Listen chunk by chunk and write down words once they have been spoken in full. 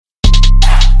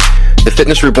The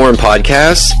Fitness Reborn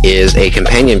podcast is a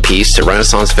companion piece to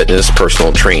Renaissance Fitness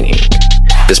personal training.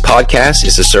 This podcast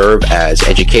is to serve as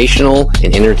educational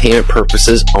and entertainment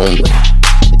purposes only.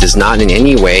 It does not in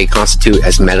any way constitute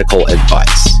as medical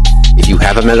advice. If you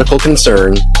have a medical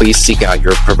concern, please seek out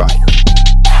your provider.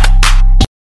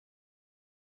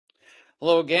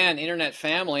 Hello again, Internet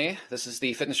family. This is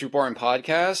the Fitness Reborn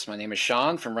podcast. My name is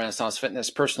Sean from Renaissance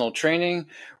Fitness Personal Training,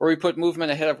 where we put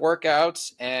movement ahead of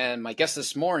workouts. And my guest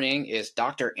this morning is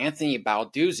Dr. Anthony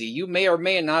Balduzzi. You may or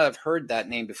may not have heard that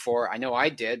name before. I know I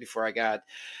did before I got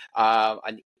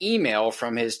an email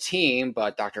from his team,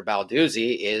 but Dr.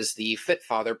 Balduzzi is the Fit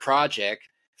Father Project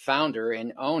founder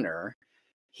and owner.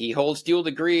 He holds dual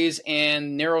degrees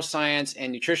in neuroscience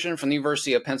and nutrition from the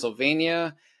University of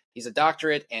Pennsylvania. He's a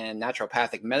doctorate in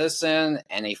naturopathic medicine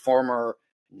and a former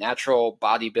natural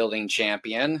bodybuilding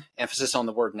champion. Emphasis on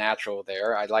the word natural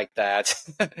there. I like that.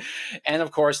 And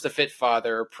of course, the Fit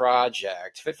Father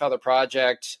Project. Fit Father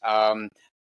Project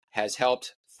has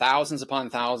helped thousands upon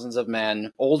thousands of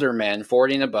men, older men,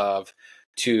 40 and above,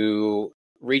 to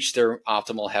reach their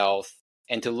optimal health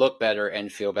and to look better and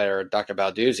feel better. Dr.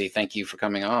 Balduzzi, thank you for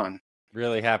coming on.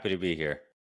 Really happy to be here.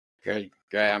 Good.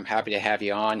 I'm happy to have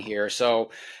you on here. So,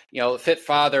 Fit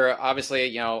Father,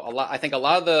 obviously, I think a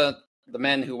lot of the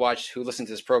men who listen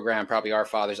to this program probably are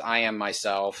fathers. I am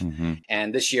myself. Mm-hmm.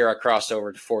 And this year I crossed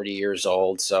over to 40 years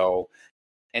old. So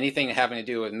anything having to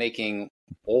do with making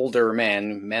older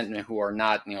men who are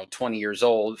not, 20 years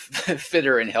old,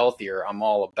 fitter and healthier, I'm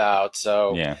all about.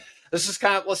 So yeah. This is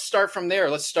let's start from there.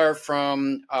 Let's start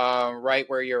from right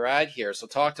where you're at here. So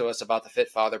talk to us about the Fit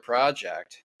Father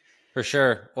Project. For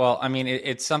sure. Well, I mean,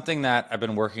 it's something that I've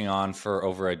been working on for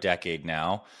over a decade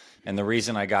now. And the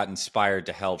reason I got inspired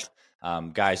to help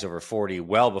guys over 40,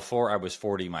 well before I was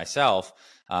 40 myself,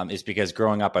 is because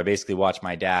growing up, I basically watched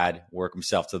my dad work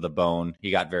himself to the bone.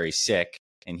 He got very sick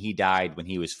and he died when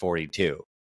he was 42.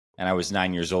 And I was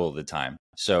 9 years old at the time.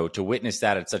 So to witness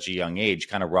that at such a young age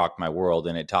kind of rocked my world,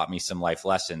 and it taught me some life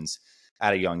lessons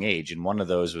at a young age. And one of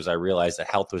those was I realized that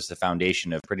health was the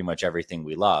foundation of pretty much everything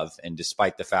we love. And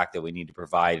despite the fact that we need to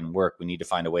provide and work, we need to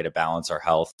find a way to balance our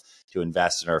health, to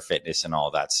invest in our fitness and all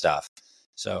that stuff.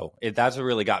 So that's what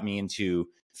really got me into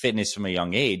fitness from a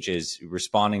young age, is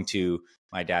responding to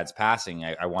my dad's passing.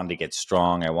 I wanted to get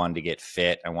strong. I wanted to get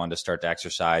fit. I wanted to start to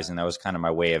exercise. And that was kind of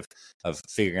my way of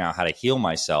figuring out how to heal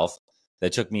myself.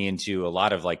 That took me into a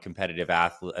lot of like competitive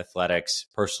athletics,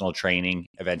 personal training,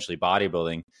 eventually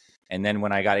bodybuilding. And then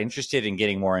when I got interested in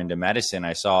getting more into medicine,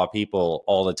 I saw people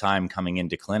all the time coming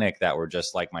into clinic that were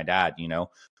just like my dad,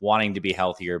 wanting to be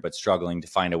healthier, but struggling to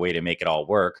find a way to make it all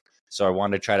work. So I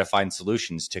wanted to try to find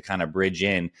solutions to kind of bridge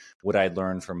in what I'd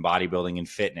learned from bodybuilding and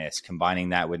fitness, combining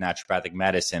that with naturopathic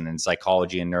medicine and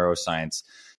psychology and neuroscience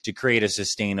to create a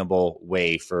sustainable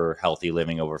way for healthy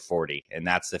living over 40. And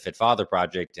that's the Fit Father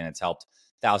Project. And it's helped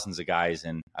thousands of guys.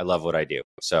 And I love what I do.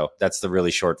 So that's the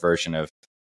really short version of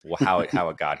how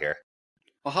it got here.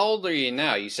 Well, how old are you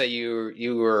now? You say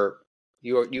you were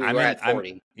at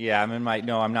 40.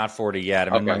 I'm not 40 yet.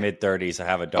 I'm in my mid 30s. I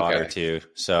have a daughter too.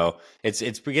 So it's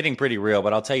getting pretty real,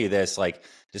 but I'll tell you this, like,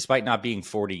 despite not being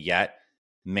 40 yet,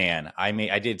 man, I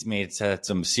made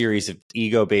some series of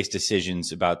ego-based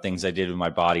decisions about things I did with my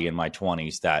body in my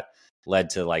 20s that led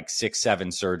to like 6-7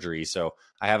 surgeries. So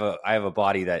I have a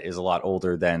body that is a lot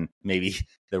older than maybe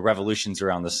the revolutions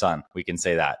around the sun. We can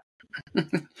say that.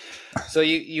 So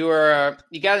you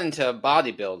got into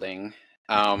bodybuilding,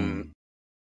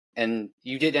 and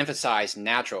you did emphasize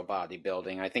natural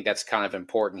bodybuilding. I think that's kind of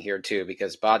important here too,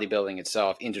 because bodybuilding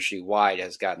itself, industry wide,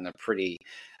 has gotten a pretty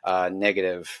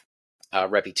negative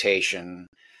reputation.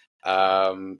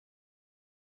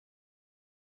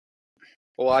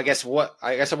 Well, I guess I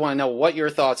want to know what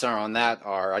your thoughts are on that.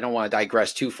 I don't want to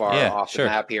digress too far off the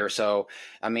map here. So,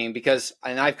 I mean,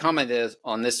 and I've commented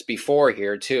on this before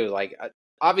here too, like,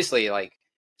 obviously, like,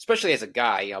 especially as a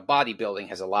guy, bodybuilding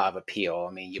has a lot of appeal.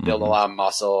 I mean, you build a lot of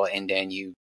muscle, and then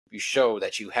you show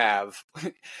that you have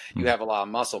a lot of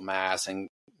muscle mass. And,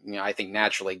 I think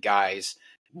naturally guys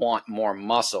want more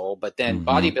muscle, but then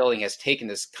bodybuilding has taken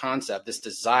this concept, this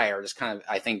desire, this kind of,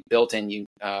 I think, built-in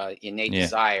innate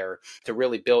desire to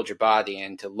really build your body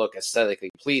and to look aesthetically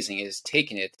pleasing. It has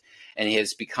taken it and it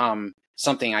has become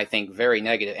something, I think, very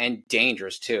negative and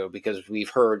dangerous too, because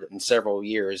we've heard in several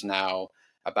years now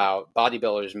about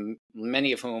bodybuilders,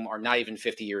 many of whom are not even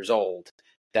 50 years old,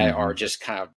 that are just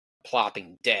kind of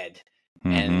plopping dead.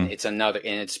 And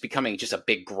it's becoming just a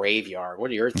big graveyard.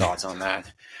 What are your thoughts on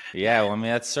that? Yeah, well, I mean,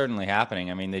 that's certainly happening.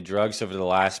 I mean, the drugs over the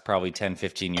last probably 10,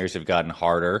 15 years have gotten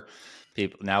harder.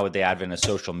 people now with the advent of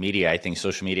social media, I think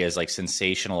social media is like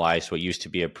sensationalized what used to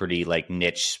be a pretty like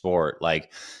niche sport.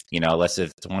 Like, let's say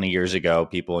 20 years ago,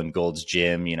 people in Gold's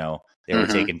Gym, they were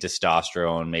taking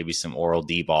testosterone, maybe some oral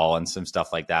D-ball and some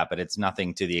stuff like that, but it's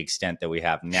nothing to the extent that we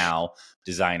have now.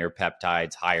 Designer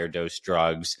peptides, higher dose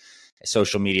drugs,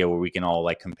 social media where we can all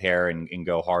like compare and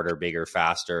go harder, bigger,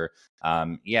 faster.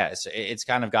 It's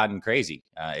kind of gotten crazy.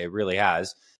 It really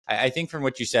has. I think from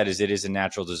what you said is it is a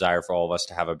natural desire for all of us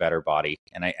to have a better body.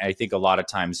 And I think a lot of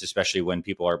times, especially when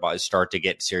people start to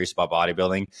get serious about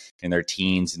bodybuilding in their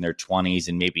teens, in their 20s,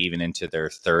 and maybe even into their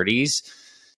 30s,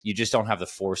 you just don't have the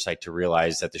foresight to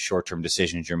realize that the short-term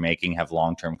decisions you're making have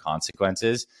long-term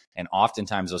consequences. And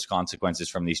oftentimes those consequences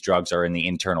from these drugs are in the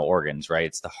internal organs, right?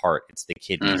 It's the heart, it's the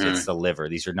kidneys, it's the liver.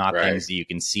 These are not things that you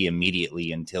can see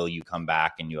immediately until you come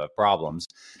back and you have problems.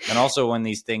 And also when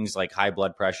these things like high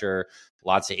blood pressure,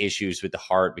 lots of issues with the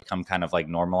heart become kind of like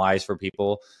normalized for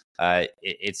people,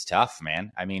 it's tough,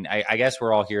 man. I mean, I guess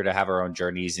we're all here to have our own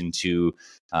journeys and to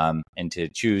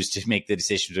choose to make the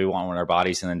decisions we want in our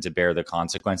bodies and then to bear the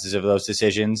consequences of those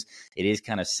decisions. It is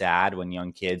kind of sad when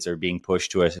young kids are being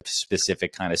pushed to a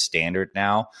specific kind of standard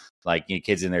now. Like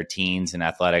kids in their teens and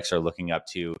athletics are looking up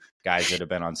to guys that have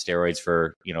been on steroids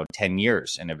for 10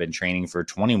 years and have been training for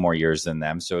 20 more years than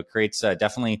them. So it creates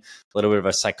definitely a little bit of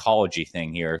a psychology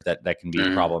thing here that can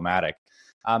be problematic.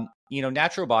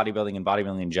 Natural bodybuilding and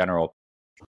bodybuilding in general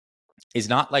is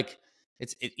not like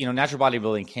natural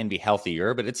bodybuilding can be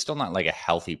healthier, but it's still not like a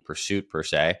healthy pursuit per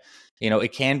se.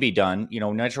 It can be done.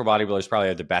 Natural bodybuilders probably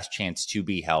have the best chance to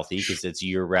be healthy because it's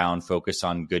year round focus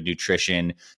on good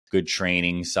nutrition, good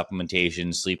training,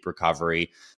 supplementation, sleep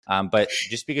recovery. But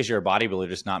just because you're a bodybuilder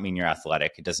does not mean you're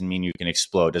athletic. It doesn't mean you can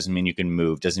explode. Doesn't mean you can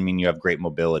move. Doesn't mean you have great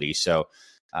mobility. So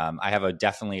I have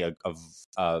definitely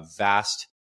a vast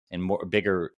and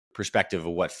bigger perspective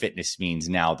of what fitness means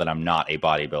now that I'm not a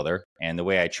bodybuilder. And the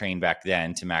way I trained back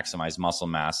then to maximize muscle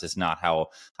mass is not how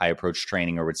I approach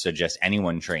training or would suggest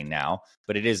anyone train now,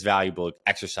 but it is valuable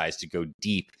exercise to go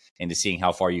deep into seeing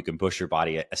how far you can push your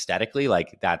body aesthetically.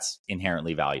 Like that's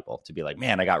inherently valuable to be like,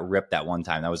 man, I got ripped that one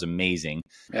time. That was amazing.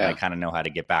 Yeah. I kind of know how to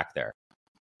get back there.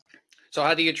 So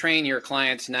how do you train your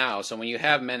clients now? So when you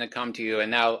have men that come to you,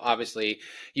 and now obviously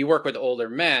you work with older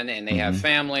men and they have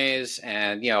families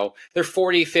and, they're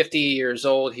 40, 50 years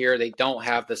old here. They don't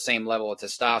have the same level of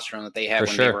testosterone that they had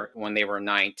when they were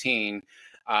 19.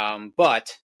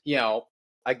 But,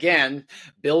 again,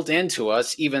 built into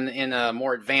us, even in a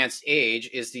more advanced age,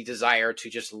 is the desire to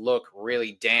just look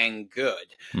really dang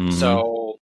good.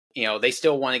 So they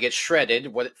still want to get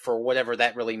shredded for whatever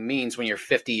that really means when you're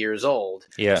 50 years old.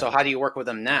 Yeah. So how do you work with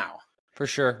them now? For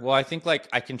sure. Well, I think like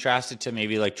I contrast it to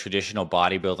maybe like traditional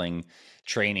bodybuilding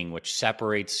training, which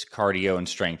separates cardio and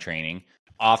strength training,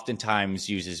 oftentimes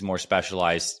uses more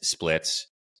specialized splits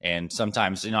and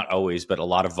sometimes, not always, but a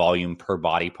lot of volume per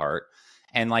body part.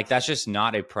 And like that's just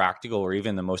not a practical or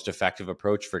even the most effective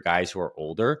approach for guys who are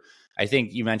older. I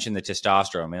think you mentioned the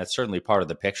testosterone. I mean, that's certainly part of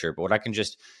the picture, but what I can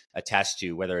just attest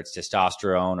to, whether it's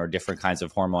testosterone or different kinds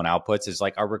of hormone outputs, is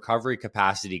like our recovery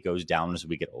capacity goes down as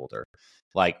we get older,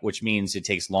 which means it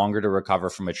takes longer to recover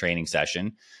from a training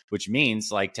session, which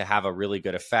means like to have a really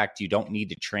good effect, you don't need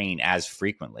to train as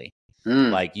frequently.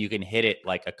 Like you can hit it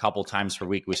like a couple times per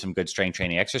week with some good strength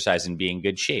training exercise and be in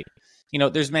good shape.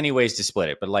 There's many ways to split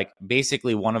it, but like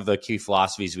basically one of the key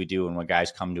philosophies we do when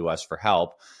guys come to us for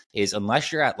help is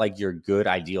unless you're at like your good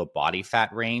ideal body fat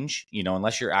range,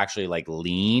 unless you're actually like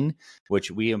lean,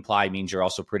 which we imply means you're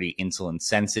also pretty insulin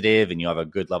sensitive and you have a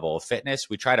good level of fitness,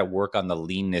 we try to work on the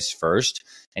leanness first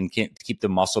and keep the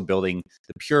muscle building,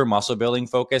 the pure muscle building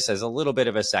focus as a little bit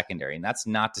of a secondary. And that's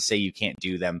not to say you can't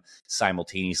do them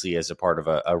simultaneously as a part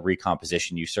of a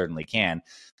recomposition. You certainly can.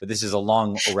 But this is a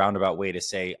long roundabout way to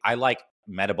say I like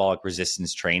metabolic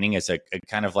resistance training as a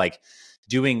kind of like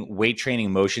doing weight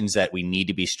training motions that we need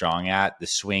to be strong at, the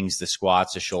swings, the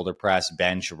squats, the shoulder press,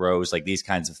 bench, rows, like these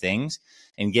kinds of things,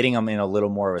 and getting them in a little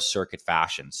more of a circuit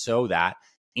fashion so that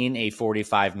in a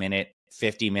 45-minute,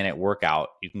 50-minute workout,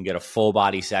 you can get a full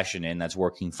body session in that's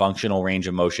working functional range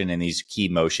of motion in these key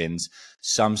motions,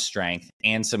 some strength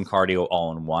and some cardio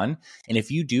all in one. And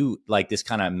if you do like this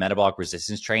kind of metabolic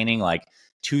resistance training, like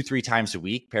 2-3 times a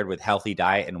week paired with healthy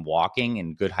diet and walking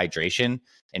and good hydration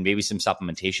and maybe some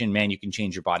supplementation, man, you can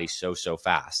change your body so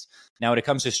fast. Now, when it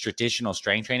comes to traditional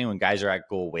strength training, when guys are at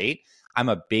goal weight, I'm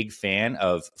a big fan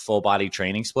of full body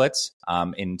training splits.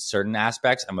 In certain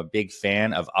aspects, I'm a big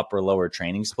fan of upper lower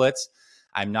training splits.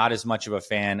 I'm not as much of a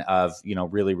fan of,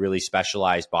 really, really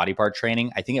specialized body part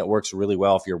training. I think it works really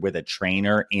well if you're with a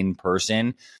trainer in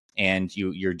person and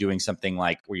you're doing something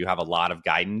like where you have a lot of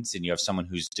guidance and you have someone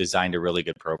who's designed a really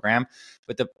good program.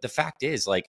 But the fact is,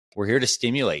 like, we're here to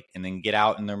stimulate and then get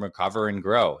out and then recover and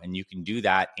grow. And you can do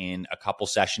that in a couple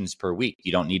sessions per week.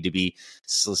 You don't need to be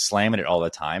slamming it all the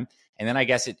time. And then I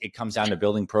guess it comes down to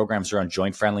building programs around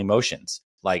joint friendly motions.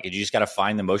 Like, you just got to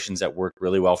find the motions that work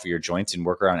really well for your joints and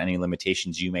work around any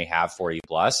limitations you may have 40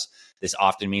 plus. This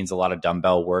often means a lot of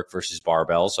dumbbell work versus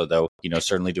barbells, although,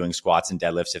 certainly doing squats and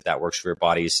deadlifts, if that works for your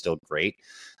body, is still great.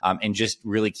 And just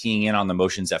really keying in on the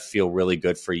motions that feel really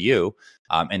good for you,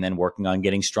 and then working on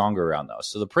getting stronger around those.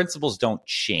 So the principles don't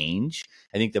change.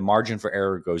 I think the margin for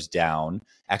error goes down.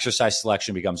 Exercise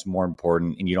selection becomes more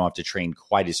important, and you don't have to train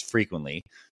quite as frequently.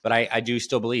 But I do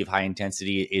still believe high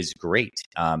intensity is great,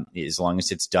 as long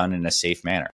as it's done in a safe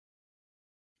manner.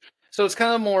 So it's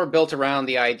kind of more built around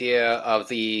the idea of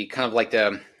the kind of like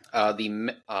the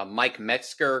Mike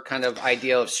Metzger kind of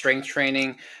idea of strength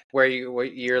training, where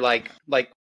you're like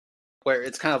where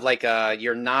it's kind of like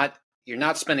you're not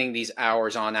spending these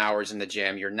hours on hours in the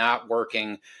gym. You're not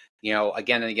working,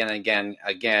 again and again and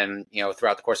again,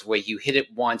 throughout the course of the week. You hit it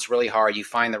once really hard. You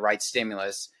find the right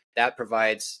stimulus that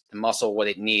provides the muscle what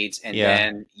it needs, and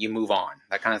then you move on.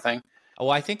 That kind of thing. Well,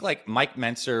 I think like Mike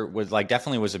Mentzer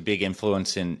definitely was a big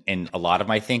influence in a lot of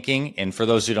my thinking. And for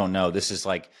those who don't know, this is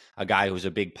like a guy who was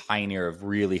a big pioneer of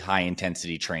really high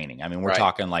intensity training. I mean, we're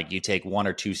talking like you take 1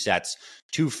 or 2 sets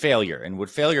to failure. And what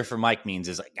failure for Mike means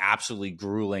is like absolutely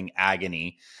grueling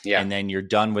agony. Yeah. And then you're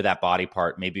done with that body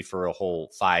part, maybe for a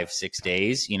whole 5-6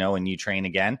 days, and you train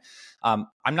again. I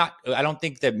don't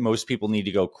think that most people need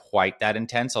to go quite that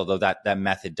intense, although that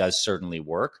method does certainly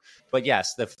work. But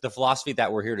yes, the philosophy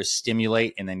that we're here to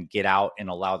stimulate and then get out and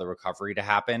allow the recovery to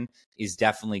happen is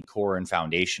definitely core and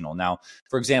foundational. Now,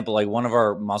 for example, like one of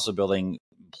our muscle building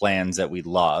plans that we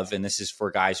love, and this is for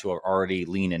guys who are already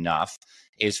lean enough,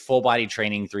 is full body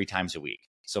training 3 times a week.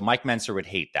 So Mike Mentzer would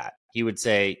hate that. He would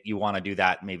say you want to do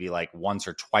that maybe like once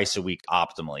or twice a week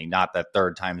optimally, not that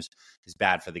 3rd times is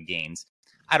bad for the gains.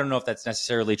 I don't know if that's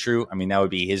necessarily true. I mean, that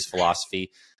would be his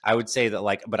philosophy. I would say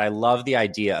that but I love the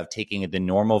idea of taking the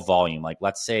normal volume. Like,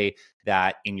 let's say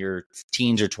that in your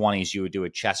teens or 20s, you would do a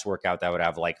chest workout that would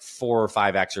have like 4 or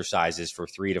 5 exercises for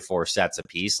 3 to 4 sets a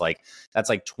piece. Like, that's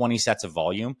like 20 sets of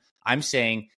volume. I'm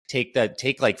saying take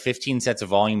like 15 sets of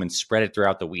volume and spread it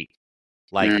throughout the week.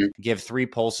 Like, give 3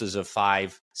 pulses of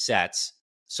 5 sets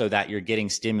so that you're getting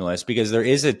stimulus, because there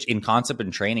is in concept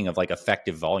and training of like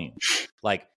effective volume.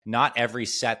 Like, not every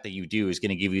set that you do is going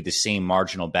to give you the same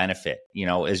marginal benefit.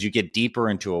 As you get deeper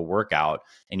into a workout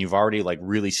and you've already like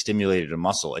really stimulated a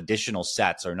muscle, additional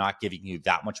sets are not giving you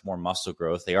that much more muscle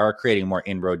growth. They are creating more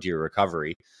inroad to your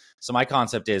recovery. So my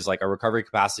concept is like our recovery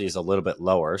capacity is a little bit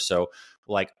lower. So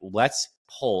like, let's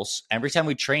pulse. Every time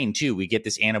we train too, we get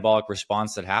this anabolic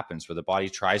response that happens where the body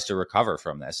tries to recover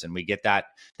from this. And we get that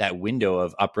window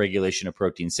of upregulation of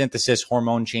protein synthesis,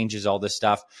 hormone changes, all this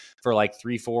stuff for like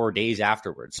 3-4 days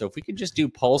afterwards. So if we could just do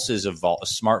pulses of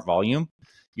smart volume,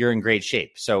 you're in great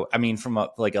shape. So, I mean, from a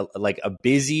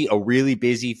really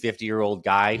busy 50-year-old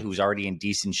guy who's already in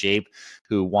decent shape,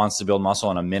 who wants to build muscle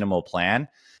on a minimal plan,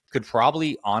 could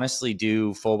probably honestly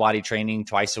do full body training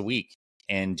twice a week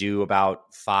and do about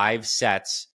 5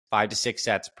 to 6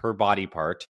 sets per body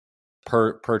part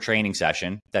per training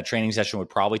session. That training session would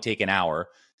probably take an hour.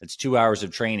 That's 2 hours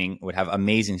of training, would have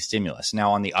amazing stimulus.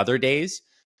 Now, on the other days,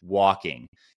 walking,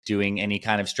 doing any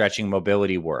kind of stretching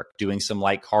mobility work, doing some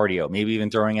light cardio, maybe even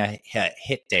throwing a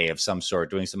HIIT day of some sort,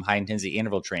 doing some high intensity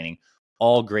interval training,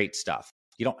 all great stuff.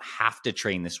 You don't have to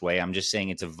train this way. I'm just saying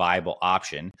it's a viable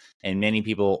option. And many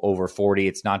people over 40,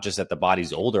 it's not just that the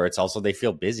body's older, it's also they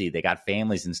feel busy. They got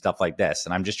families and stuff like this.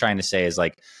 And I'm just trying to say is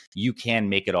like, you can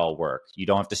make it all work. You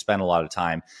don't have to spend a lot of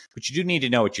time, but you do need to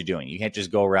know what you're doing. You can't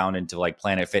just go around into like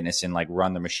Planet Fitness and like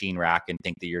run the machine rack and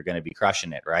think that you're going to be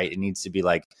crushing it, right? It needs to be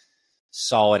like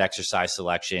solid exercise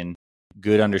selection,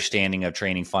 good understanding of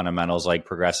training fundamentals like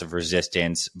progressive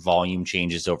resistance, volume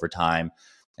changes over time.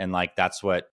 And like, that's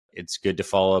what it's good to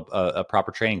follow a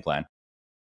proper training plan.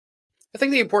 I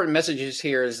think the important message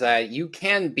here is that you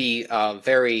can be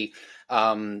very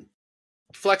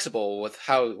flexible with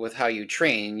how you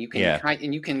train. You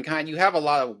can you have a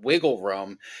lot of wiggle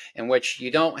room in which you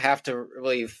don't have to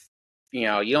really, you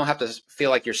don't have to feel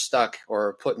like you're stuck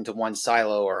or put into one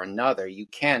silo or another. You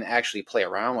can actually play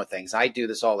around with things. I do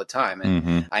this all the time,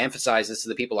 and I emphasize this to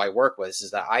the people I work with,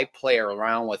 is that I play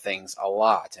around with things a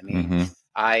lot. I mean,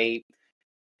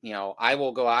 I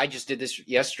will go. I just did this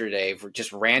yesterday for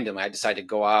just randomly. I decided to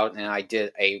go out and I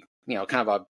did a kind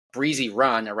of breezy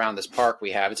run around this park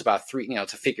we have. It's about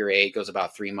it's a figure eight, goes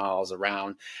about 3 miles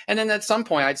around. And then at some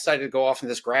point I decided to go off in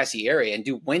this grassy area and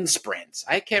do wind sprints.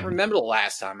 I can't remember the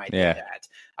last time I did that.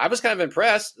 I was kind of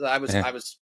impressed.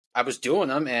 I was doing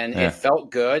them, and it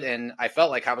felt good, and I felt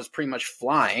like I was pretty much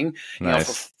flying.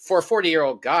 Nice. For a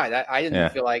 40-year-old guy, I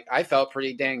didn't feel like I felt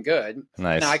pretty dang good.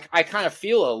 Nice. Now I kind of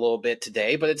feel a little bit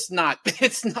today, but it's not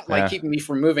like keeping me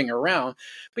from moving around.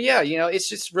 But yeah, it's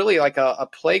just really like a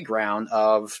playground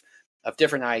of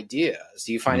different ideas.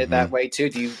 Do you find it that way too?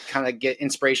 Do you kind of get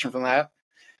inspiration from that?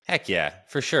 Heck yeah,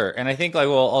 for sure. And I think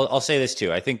I'll say this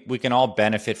too. I think we can all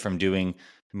benefit from doing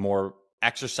more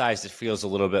exercise that feels a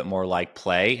little bit more like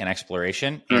play and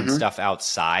exploration and stuff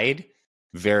outside.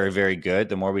 Very, very good.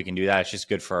 The more we can do that, it's just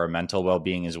good for our mental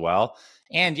well-being as well.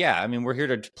 And yeah, I mean, we're here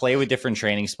to play with different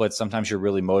training splits. Sometimes you're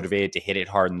really motivated to hit it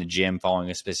hard in the gym, following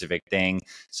a specific thing.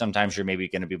 Sometimes you're maybe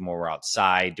going to be more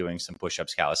outside doing some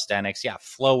push-ups, calisthenics. Yeah,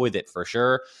 flow with it for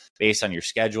sure, based on your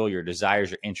schedule, your desires,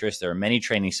 your interests. There are many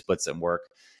training splits that work.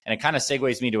 And it kind of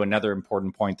segues me to another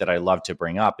important point that I love to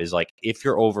bring up is like, if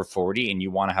you're over 40 and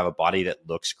you want to have a body that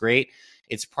looks great,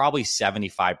 it's probably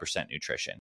 75%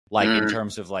 nutrition. Like in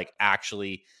terms of like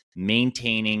actually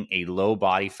maintaining a low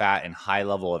body fat and high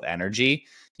level of energy,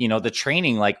 the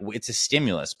training, like it's a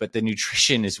stimulus, but the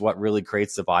nutrition is what really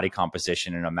creates the body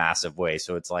composition in a massive way.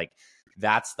 So it's like,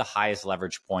 that's the highest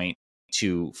leverage point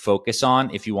to focus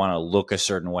on if you want to look a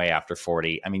certain way after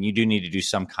 40. I mean, you do need to do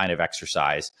some kind of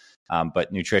exercise,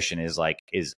 but nutrition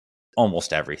is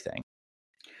almost everything.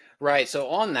 Right. So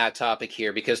on that topic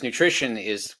here, because nutrition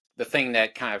is the thing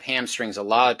that kind of hamstrings a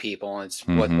lot of people, and it's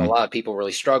what a lot of people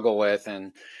really struggle with.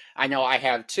 And I know I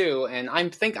have too. And I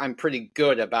think I'm pretty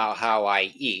good about how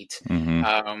I eat.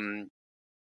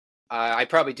 I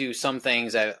probably do some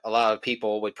things that a lot of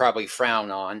people would probably frown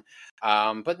on,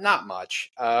 but not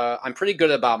much. I'm pretty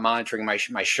good about monitoring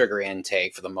my sugar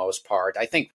intake for the most part. I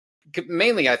think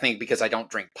because I don't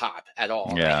drink pop at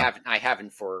all. Yeah. I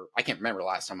haven't I can't remember the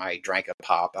last time I drank a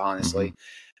pop, honestly.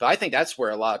 But I think that's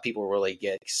where a lot of people really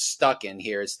get stuck in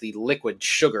here. It's the liquid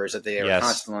sugars that they are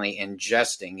constantly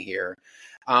ingesting here.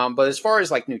 But as far as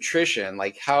like nutrition,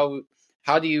 like how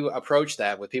do you approach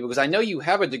that with people? Because I know you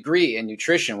have a degree in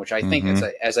nutrition, which I think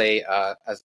as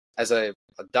a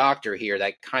doctor here,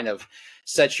 that kind of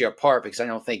sets you apart, because I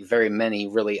don't think very many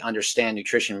really understand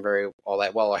nutrition all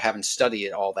that well, or haven't studied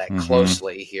it all that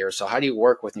closely here. So how do you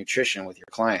work with nutrition with your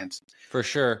clients? For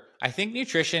sure. I think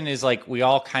nutrition is like, we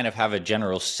all kind of have a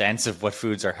general sense of what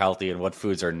foods are healthy and what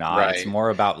foods are not. Right. It's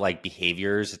more about like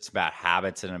behaviors. It's about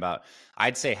habits and about,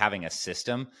 I'd say, having a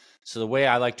system. So the way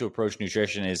I like to approach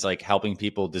nutrition is like helping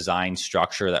people design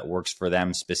structure that works for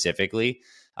them specifically.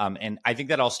 And I think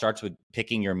that all starts with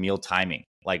picking your meal timing.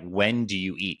 Like, when do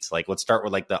you eat? Like, let's start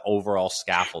with like the overall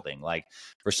scaffolding. Like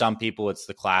for some people, it's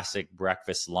the classic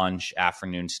breakfast, lunch,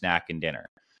 afternoon snack, and dinner.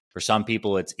 For some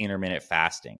people, it's intermittent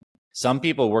fasting. Some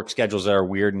people work schedules that are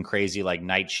weird and crazy, like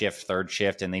night shift, third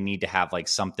shift, and they need to have like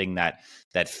something that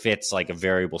fits like a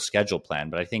variable schedule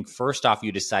plan. But I think first off,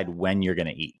 you decide when you're going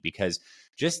to eat, because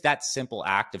just that simple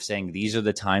act of saying these are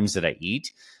the times that I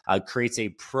eat creates a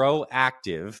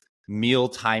proactive meal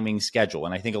timing schedule.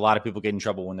 And I think a lot of people get in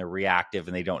trouble when they're reactive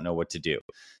and they don't know what to do.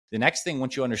 The next thing,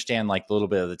 once you understand like a little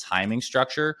bit of the timing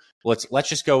structure, let's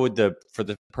just go with for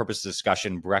the purpose of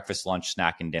discussion, breakfast, lunch,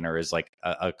 snack, and dinner is like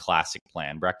a classic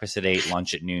plan. Breakfast at 8,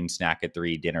 lunch at noon, snack at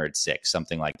 3, dinner at 6,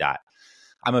 something like that.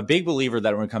 I'm a big believer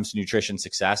that when it comes to nutrition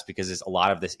success, because a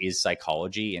lot of this is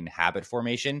psychology and habit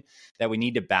formation, that we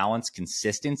need to balance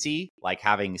consistency, like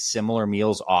having similar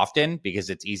meals often,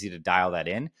 because it's easy to dial that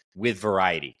in, with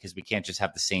variety, because we can't just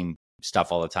have the same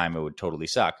stuff all the time. It would totally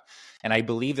suck. And I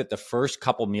believe that the first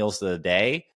couple meals of the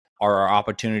day are our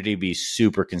opportunity to be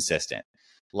super consistent.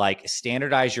 Like,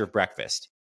 standardize your breakfast.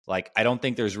 Like, I don't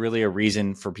think there's really a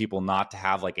reason for people not to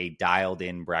have like a dialed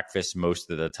in breakfast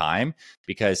most of the time,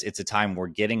 because it's a time we're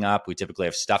getting up. We typically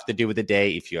have stuff to do with the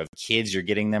day. If you have kids, you're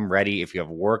getting them ready. If you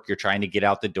have work, you're trying to get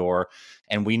out the door.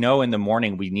 And we know in the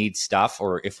morning we need stuff,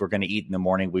 or if we're going to eat in the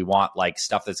morning, we want like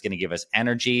stuff that's going to give us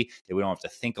energy that we don't have to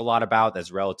think a lot about,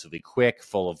 that's relatively quick,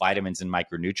 full of vitamins and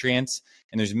micronutrients.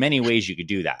 And there's many ways you could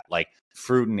do that, like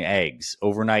fruit and eggs,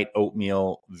 overnight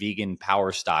oatmeal, vegan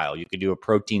power style. You could do a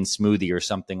protein smoothie or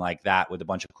something like that with a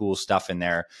bunch of cool stuff in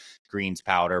there, greens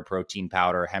powder, protein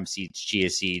powder, hemp seeds, chia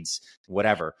seeds,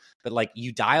 whatever. But like,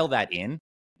 you dial that in.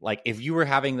 Like, if you were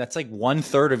having, that's like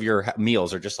 1/3 of your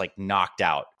meals are just like knocked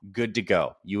out, good to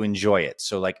go. You enjoy it.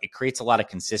 So like, it creates a lot of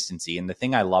consistency. And the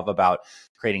thing I love about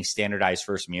creating standardized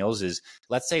first meals is,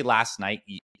 let's say last night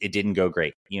it didn't go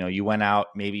great. You know, you went out,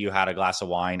 maybe you had a glass of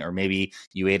wine, or maybe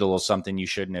you ate a little something you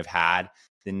shouldn't have had.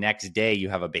 the next day you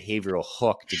have a behavioral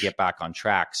hook to get back on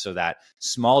track, so that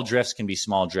small drifts can be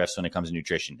small drifts when it comes to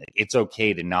nutrition. It's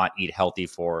okay to not eat healthy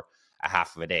for a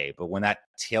half of a day, but when that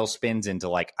tail spins into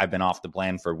like, I've been off the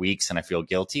plan for weeks and I feel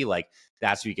guilty, like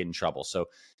that's where you get in trouble. So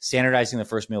standardizing the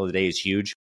first meal of the day is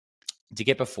huge. To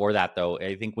get before that, though,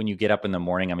 I think when you get up in the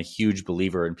morning, I'm a huge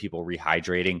believer in people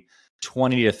rehydrating.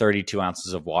 20 to 32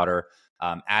 ounces of water.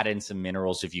 Add in some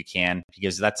minerals if you can,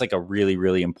 because that's like a really,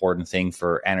 really important thing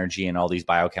for energy and all these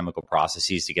biochemical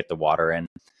processes to get the water in.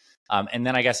 And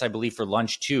then I guess I believe for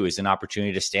lunch too is an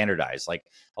opportunity to standardize. Like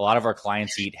a lot of our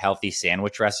clients eat healthy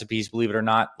sandwich recipes, believe it or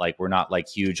not. Like we're not like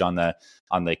huge on the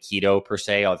keto per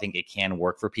se. I think it can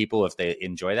work for people if they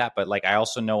enjoy that. But like I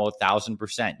also know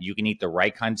 1,000% you can eat the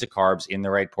right kinds of carbs in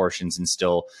the right portions and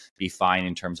still be fine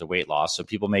in terms of weight loss. So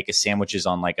people make sandwiches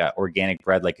on like a organic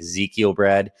bread, like Ezekiel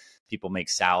bread. People make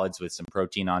salads with some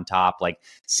protein on top, like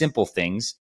simple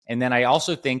things. And then I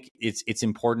also think it's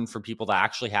important for people to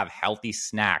actually have healthy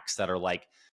snacks that are like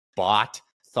bought,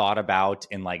 thought about,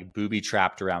 and like booby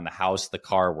trapped around the house, the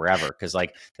car, wherever. Because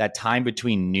like that time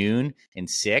between noon and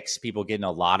 6, people get in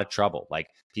a lot of trouble. Like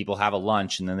people have a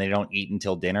lunch and then they don't eat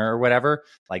until dinner or whatever.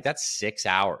 Like that's 6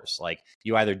 hours. Like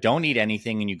you either don't eat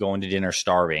anything and you go into dinner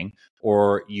starving,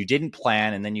 or you didn't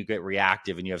plan and then you get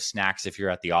reactive and you have snacks if you're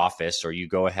at the office, or you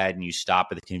go ahead and you stop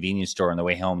at the convenience store on the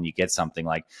way home and you get something.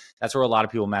 Like that's where a lot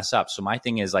of people mess up. So my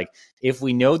thing is like, if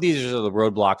we know these are the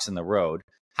roadblocks in the road,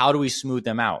 how do we smooth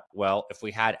them out? Well, if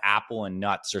we had apple and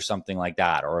nuts or something like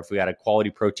that, or if we had a quality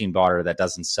protein bar that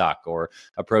doesn't suck, or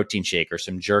a protein shake or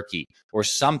some jerky or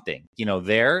something,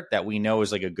 there that we know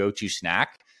is like a go-to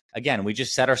snack, again, we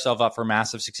just set ourselves up for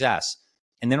massive success.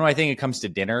 And then when I think it comes to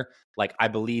dinner, like I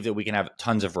believe that we can have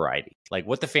tons of variety. Like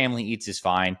what the family eats is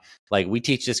fine. Like we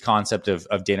teach this concept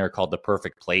of dinner called the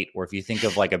perfect plate, where if you think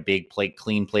of like a big plate,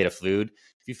 clean plate of food,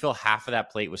 if you fill half of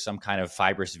that plate with some kind of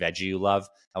fibrous veggie you love,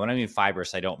 and when I mean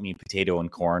fibrous, I don't mean potato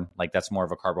and corn. Like that's more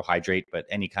of a carbohydrate, but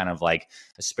any kind of like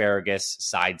asparagus,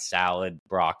 side salad,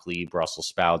 broccoli, Brussels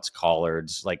sprouts,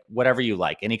 collards, like whatever you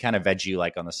like, any kind of veggie you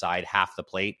like on the side, half the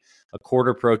plate, a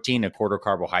quarter protein, a quarter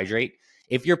carbohydrate.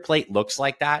 If your plate looks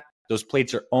like that, those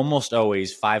plates are almost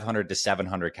always 500 to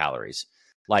 700 calories.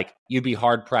 Like you'd be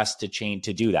hard pressed to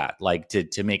do that, like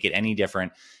to make it any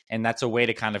different. And that's a way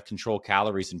to kind of control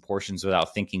calories and portions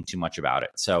without thinking too much about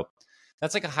it. So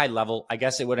that's like a high level. I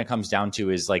guess what it comes down to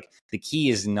is like the key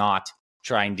is not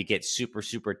trying to get super,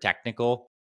 super technical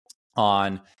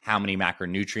on how many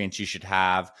macronutrients you should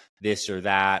have, this or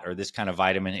that, or this kind of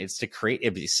vitamin. It's to create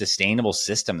a sustainable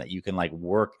system that you can like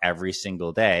work every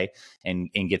single day and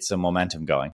get some momentum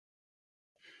going.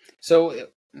 So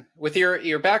with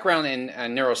your background in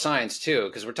neuroscience too,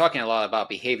 because we're talking a lot about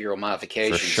behavioral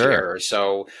modifications here.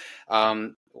 So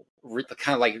kind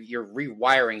of like you're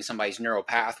rewiring somebody's neural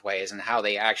pathways and how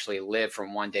they actually live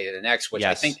from one day to the next, which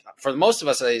I think for most of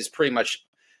us is pretty much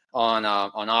on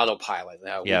autopilot.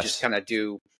 We just kind of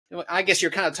do. I guess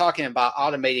you're kind of talking about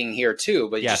automating here too,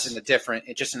 but just in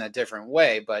a different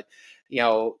way. But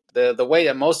the way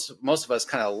that most of us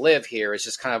kind of live here is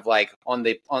just kind of like on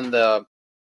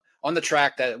the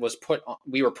track that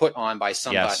we were put on by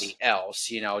somebody else,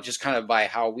 just kind of by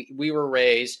how we were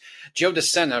raised. Joe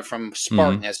DeSena from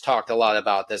Spartan has talked a lot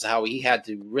about this, how he had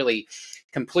to really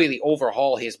completely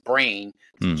overhaul his brain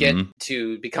to get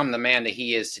to become the man that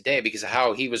he is today because of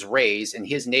how he was raised in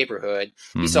his neighborhood.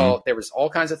 He saw there was all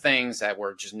kinds of things that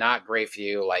were just not great for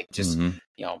you, like just,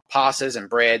 pastas and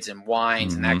breads and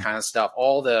wines and that kind of stuff.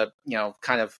 All the,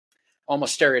 kind of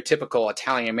almost stereotypical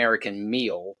Italian-American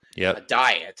meal, a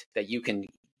diet that you can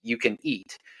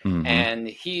eat. And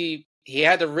he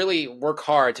had to really work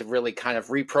hard to really kind of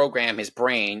reprogram his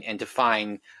brain and to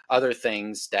find other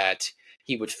things that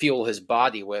he would fuel his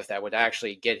body with that would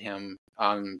actually get him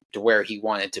to where he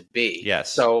wanted to be.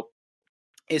 So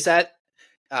is that,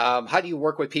 how do you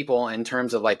work with people in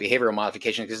terms of like behavioral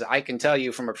modification? Because I can tell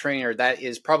you from a trainer, that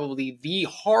is probably the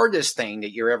hardest thing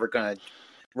that you're ever going to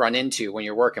run into when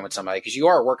you're working with somebody, because you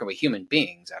are working with human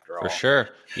beings after all. For sure.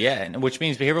 Yeah. And which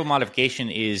means behavioral modification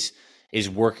is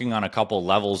working on a couple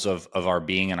levels of our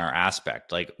being and our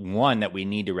aspect. Like one that we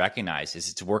need to recognize is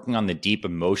it's working on the deep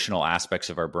emotional aspects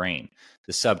of our brain,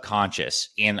 the subconscious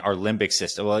and our limbic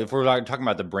system. Well, if we're talking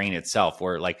about the brain itself,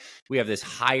 where like we have this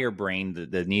higher brain,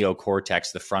 the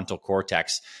neocortex, the frontal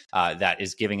cortex, that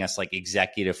is giving us like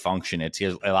executive function. It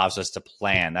allows us to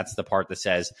plan. That's the part that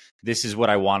says, this is what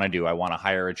I want to do. I want to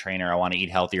hire a trainer. I want to eat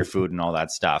healthier food and all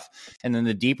that stuff. And then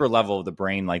the deeper level of the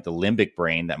brain, like the limbic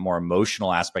brain, that more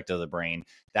emotional aspect of the brain, brain,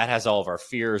 that has all of our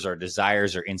fears, our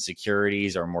desires, our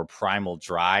insecurities, our more primal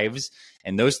drives.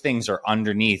 And those things are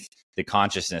underneath the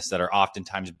consciousness that are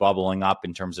oftentimes bubbling up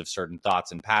in terms of certain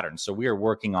thoughts and patterns. So we are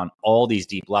working on all these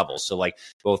deep levels. So like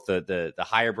both the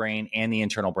higher brain and the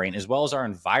internal brain, as well as our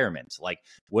environment. Like,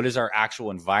 what is our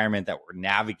actual environment that we're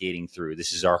navigating through?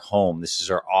 This is our home. This is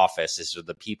our office. This are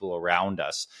the people around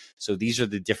us. So these are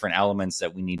the different elements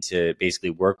that we need to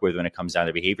basically work with when it comes down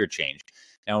to behavior change.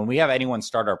 Now, when we have anyone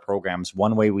start our programs,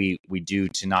 one way we do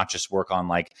to not just work on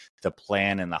like the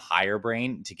plan and the higher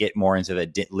brain to get more into the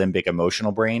limbic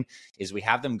emotional brain is we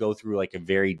have them go through like a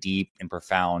very deep and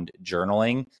profound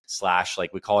journaling /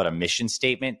 like we call it a mission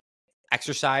statement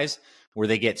exercise, where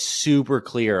they get super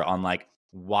clear on like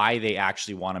why they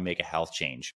actually want to make a health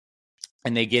change.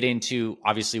 And they get into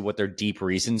obviously what their deep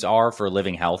reasons are for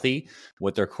living healthy,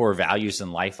 what their core values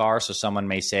in life are. So someone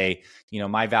may say,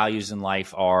 my values in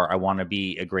life are, I want to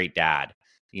be a great dad.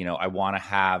 I want to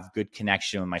have good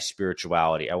connection with my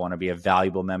spirituality. I want to be a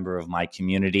valuable member of my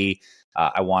community.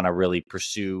 I want to really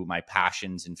pursue my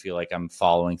passions and feel like I'm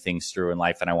following things through in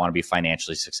life. And I want to be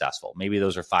financially successful. Maybe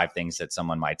those are 5 things that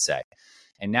someone might say.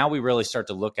 And now we really start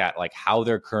to look at like how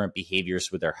their current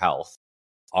behaviors with their health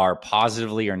are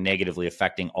positively or negatively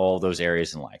affecting all those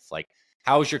areas in life. Like,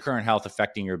 how is your current health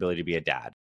affecting your ability to be a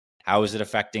dad? How is it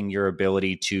affecting your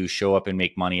ability to show up and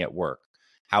make money at work?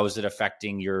 How is it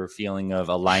affecting your feeling of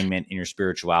alignment in your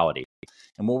spirituality?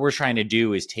 And what we're trying to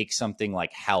do is take something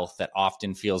like health that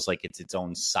often feels like it's its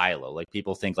own silo. Like,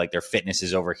 people think like their fitness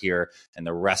is over here and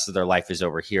the rest of their life is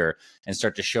over here, and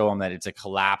start to show them that it's a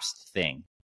collapsed thing,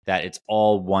 that it's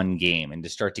all one game, and to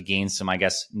start to gain some, I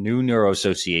guess, new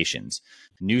neuroassociations,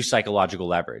 new psychological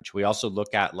leverage. We also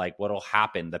look at like what'll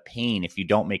happen, the pain if you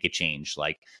don't make a change.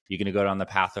 Like, you're going to go down the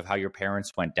path of how your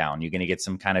parents went down. You're going to get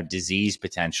some kind of disease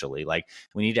potentially. Like,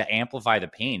 we need to amplify the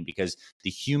pain because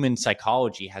the human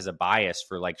psychology has a bias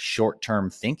for like short-term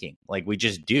thinking. Like, we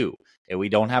just do. And we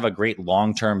don't have a great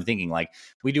long-term thinking. Like,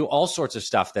 we do all sorts of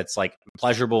stuff that's like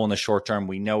pleasurable in the short term,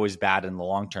 we know is bad in the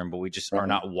long term, but we just are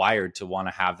not wired to want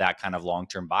to have that kind of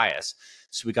long-term bias.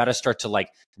 So we got to start to like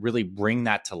really bring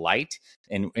that to light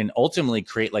and ultimately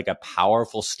create like a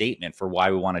powerful statement for why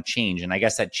we want to change. And I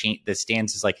guess that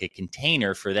stands as like a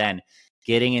container for then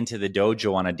getting into the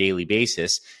dojo on a daily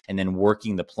basis and then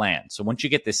working the plan. So once you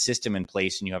get this system in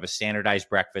place and you have a standardized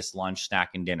breakfast, lunch,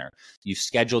 snack, and dinner, you've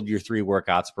scheduled your 3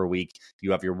 workouts per week,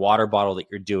 you have your water bottle that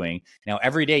you're doing. Now,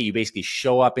 every day you basically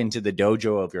show up into the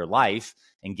dojo of your life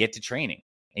and get to training,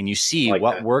 and you see like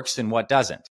what works and what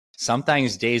doesn't.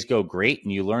 Sometimes days go great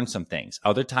and you learn some things.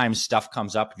 Other times stuff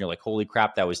comes up and you're like, holy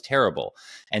crap, that was terrible.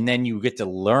 And then you get to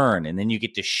learn, and then you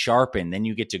get to sharpen, then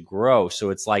you get to grow. So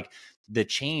it's like the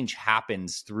change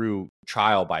happens through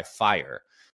trial by fire.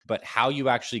 But how you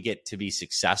actually get to be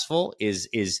successful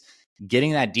is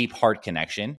getting that deep heart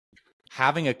connection,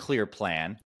 having a clear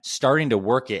plan, starting to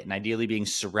work it, and ideally being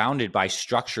surrounded by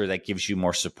structure that gives you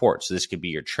more support. So this could be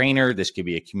your trainer, this could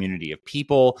be a community of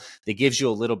people that gives you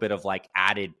a little bit of like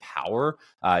added power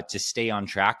to stay on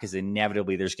track, because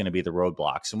inevitably there's going to be the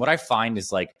roadblocks. And what I find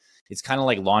is like, it's kind of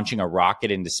like launching a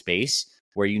rocket into space,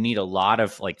 where you need a lot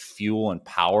of like fuel and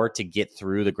power to get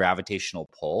through the gravitational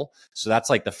pull. So that's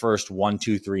like the first 1,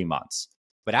 2, 3 months.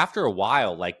 But after a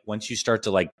while, like once you start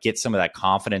to like get some of that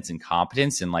confidence and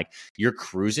competence and like you're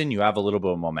cruising, you have a little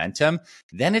bit of momentum,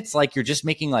 then it's like you're just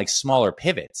making like smaller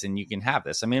pivots and you can have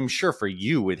this. I mean, I'm sure for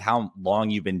you, with how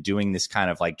long you've been doing this kind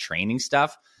of like training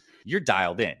stuff, you're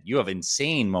dialed in. You have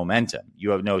insane momentum.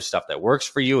 You know stuff that works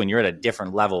for you, and you're at a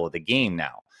different level of the game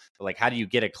now. Like, how do you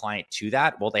get a client to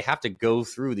that? Well, they have to go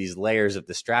through these layers of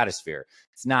the stratosphere.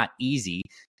 It's not easy,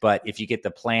 but if you get the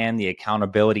plan, the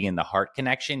accountability, and the heart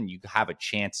connection, you have a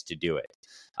chance to do it.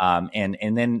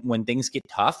 And then when things get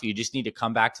tough, you just need to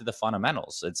come back to the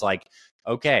fundamentals. It's like,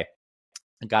 okay,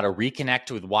 I got to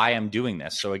reconnect with why I'm doing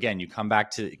this. So again, you come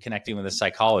back to connecting with the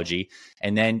psychology,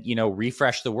 and then,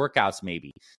 refresh the workouts,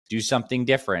 maybe do something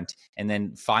different, and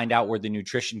then find out where the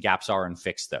nutrition gaps are and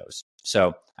fix those.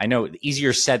 So I know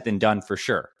easier said than done for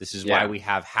sure. This is why we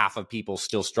have half of people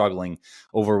still struggling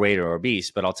overweight or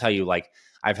obese. But I'll tell you, like,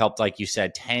 I've helped, like you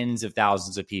said, tens of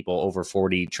thousands of people over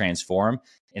 40 transform.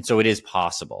 And so it is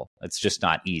possible. It's just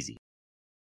not easy.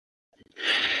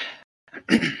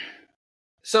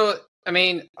 So, I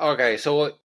mean, okay,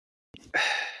 so,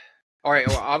 all right,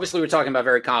 well, obviously we're talking about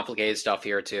very complicated stuff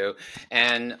here too.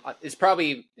 And it's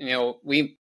probably,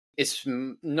 it's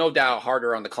no doubt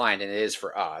harder on the client than it is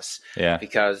for us. Yeah.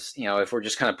 Because, if we're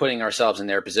just kind of putting ourselves in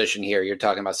their position here, you're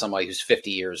talking about somebody who's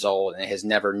 50 years old and has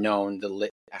never known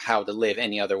how to live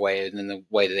any other way than the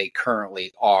way that they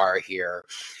currently are here.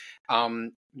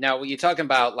 Now, when you're talking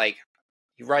about like,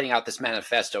 you're writing out this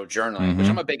manifesto journaling, which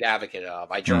I'm a big advocate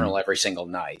of. I journal every single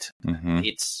night.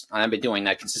 I've been doing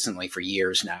that consistently for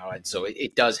years now. And so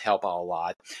it does help out a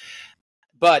lot.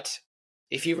 But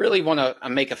if you really want to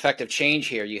make effective change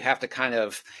here, you have to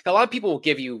a lot of people will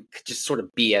give you just sort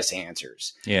of BS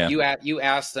answers. Yeah. You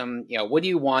ask them, what do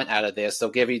you want out of this? They'll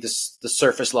give you the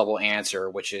surface level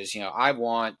answer, which is, I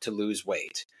want to lose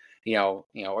weight,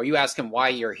 or you ask them why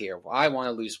you're here. Well, I want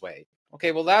to lose weight.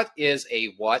 Okay, well, that is a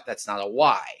what. That's not a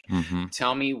why.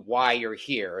 Tell me why you're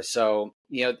here. So,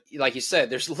 like you said,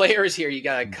 there's layers here you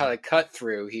got to kind of cut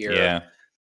through here. Yeah.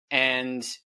 And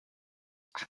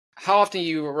how often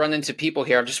you run into people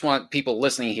here? I just want people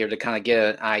listening here to kind of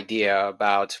get an idea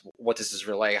about what this is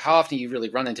really. How often you really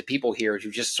run into people here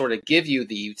who just sort of give you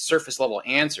the surface level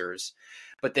answers,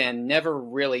 but then never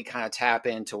really kind of tap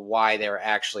into why they're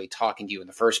actually talking to you in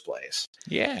the first place.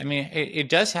 Yeah, I mean, it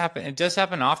does happen. It does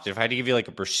happen often. If I had to give you like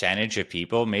a percentage of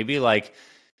people, maybe like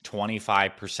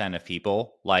 25% of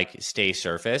people like stay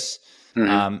surface.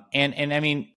 And I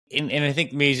mean, and I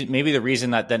think maybe the reason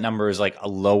that number is like a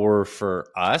lower for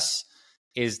us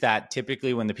is that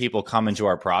typically when the people come into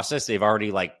our process, they've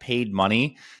already like paid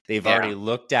money. They've already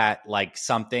looked at like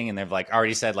something and they've like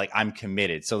already said like, I'm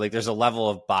committed. So like there's a level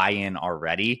of buy-in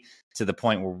already to the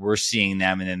point where we're seeing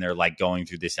them and then they're like going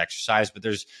through this exercise. But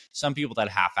there's some people that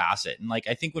half-ass it. And like,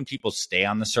 I think when people stay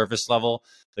on the surface level,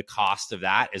 the cost of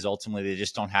that is ultimately they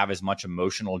just don't have as much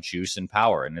emotional juice and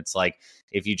power. And it's like,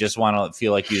 if you just want to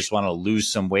feel like you just want to lose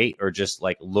some weight or just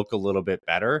like look a little bit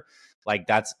better, like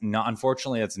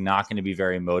unfortunately, that's not going to be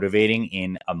very motivating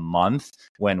in a month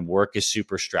when work is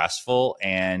super stressful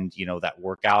and, that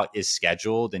workout is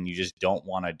scheduled and you just don't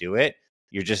want to do it.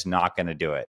 You're just not going to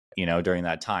do it, during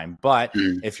that time. But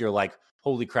if you're like,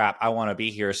 holy crap, I want to be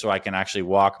here so I can actually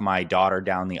walk my daughter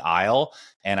down the aisle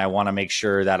and I want to make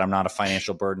sure that I'm not a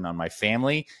financial burden on my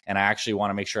family. And I actually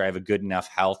want to make sure I have a good enough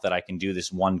health that I can do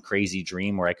this one crazy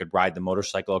dream where I could ride the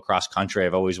motorcycle across country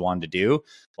I've always wanted to do.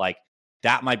 Like,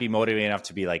 that might be motivating enough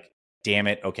to be like, damn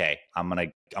it. Okay. I'm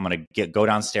going to go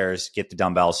downstairs, get the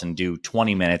dumbbells and do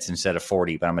 20 minutes instead of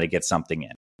 40, but I'm going to get something in.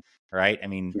 Right. I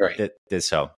mean,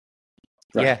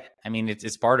 yeah, I mean,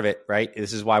 it's part of it, right?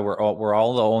 This is why we're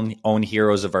all the own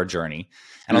heroes of our journey.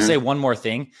 And I'll say one more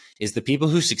thing is the people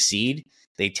who succeed,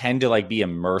 they tend to like be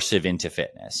immersive into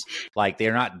fitness. Like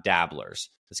they're not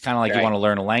dabblers. It's kind of like you want to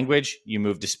learn a language, you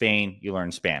move to Spain, you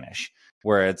learn Spanish.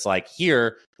 Where it's like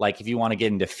here, like if you want to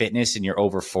get into fitness and you're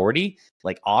over 40,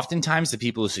 like oftentimes the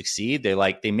people who succeed,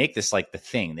 they make this like the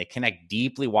thing. They connect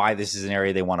deeply why this is an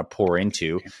area they want to pour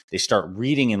into. They start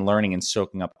reading and learning and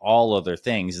soaking up all other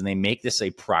things, and they make this a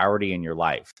priority in your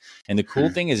life. And the cool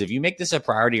thing is if you make this a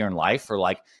priority in your life for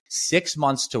like 6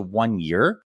 months to 1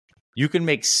 year, you can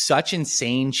make such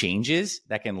insane changes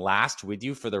that can last with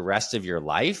you for the rest of your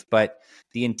life. But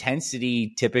the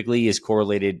intensity typically is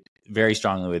correlated very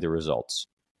strongly with the results.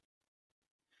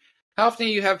 How often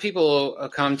do you have people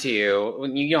come to you?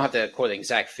 You don't have to quote an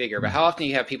exact figure, but how often do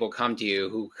you have people come to you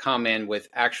who come in with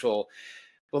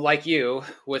like you,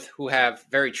 who have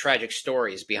very tragic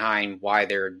stories behind why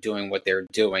they're doing what they're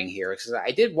doing here? Because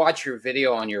I did watch your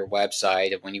video on your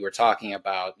website when you were talking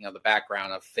about the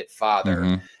background of Fit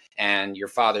Father and your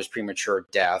father's premature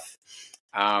death.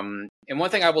 And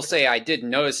one thing I will say I did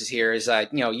notice here is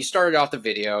that you started off the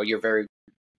video, you're very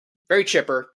very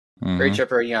chipper, very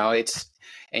chipper,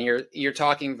 and you're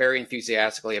talking very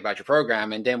enthusiastically about your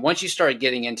program. And then once you started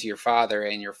getting into your father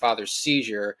and your father's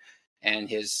seizure and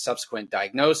his subsequent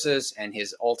diagnosis and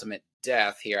his ultimate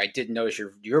death here, I did notice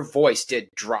your voice did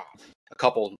drop a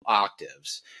couple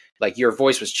octaves. Like your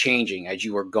voice was changing as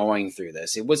you were going through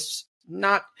this. It was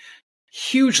not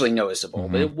hugely noticeable,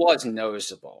 but it was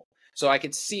noticeable. So I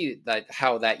could see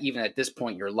how that even at this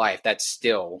point in your life, that's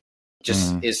still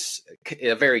just is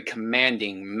a very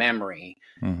commanding memory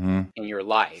in your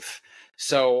life.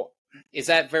 So is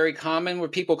that very common where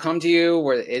people come to you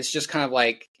where it's just kind of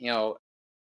like,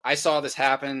 I saw this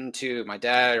happen to my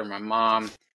dad or my mom.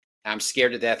 I'm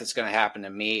scared to death it's going to happen to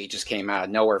me. It just came out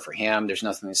of nowhere for him. There's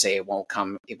nothing to say it won't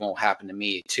happen to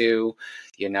me too,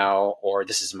 or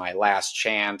this is my last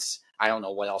chance. I don't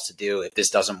know what else to do if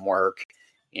this doesn't work.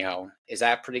 Is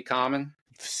that pretty common?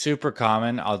 Super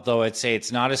common, although I'd say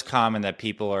it's not as common that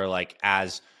people are like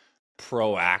as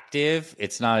proactive.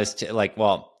 It's not as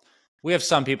we have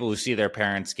some people who see their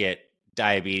parents get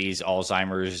diabetes,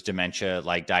 Alzheimer's, dementia,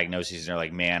 like diagnoses, and they're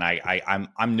like, man,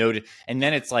 I'm noted. And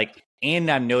then it's like,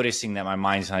 and I'm noticing that my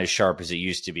mind's not as sharp as it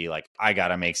used to be. Like, I got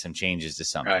to make some changes to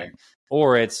something. Right.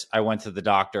 Or it's, I went to the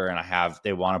doctor and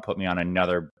they want to put me on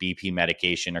another BP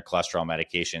medication or cholesterol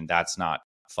medication. That's not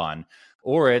fun.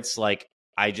 Or it's like,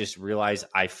 I just realize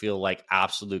I feel like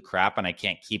absolute crap and I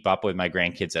can't keep up with my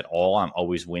grandkids at all. I'm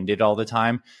always winded all the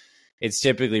time. It's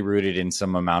typically rooted in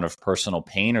some amount of personal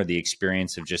pain or the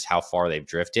experience of just how far they've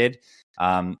drifted.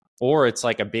 Or it's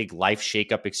like a big life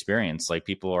shakeup experience. Like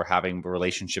people are having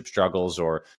relationship struggles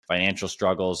or financial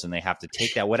struggles, and they have to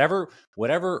take that whatever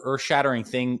earth shattering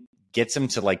thing gets them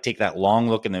to like take that long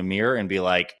look in the mirror and be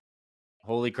like,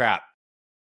 holy crap,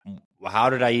 how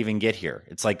did I even get here?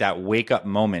 It's like that wake up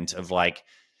moment of like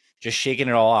just shaking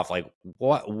it all off. Like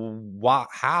what,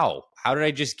 how did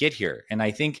I just get here? And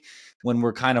I think when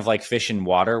we're kind of like fish in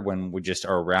water, when we just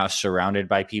are surrounded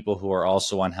by people who are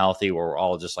also unhealthy, or we're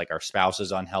all just like our spouse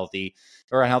is unhealthy,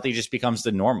 or unhealthy just becomes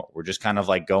the normal. We're just kind of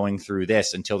like going through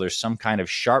this until there's some kind of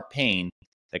sharp pain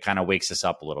that kind of wakes us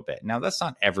up a little bit. Now, that's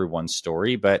not everyone's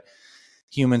story, but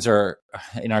humans are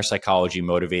in our psychology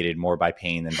motivated more by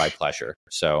pain than by pleasure.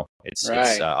 So it's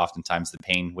oftentimes the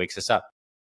pain wakes us up.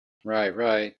 Right.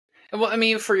 Well, I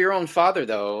mean, for your own father,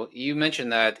 though, you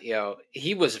mentioned that,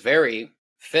 he was very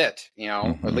fit,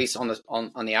 Mm-hmm. at least on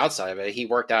the outside of it. He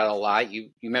worked out a lot. You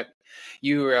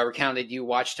recounted you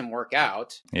watched him work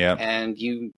out. Yeah. And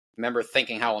you remember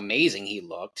thinking how amazing he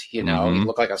looked. Mm-hmm. He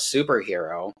looked like a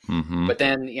superhero. Mm-hmm. But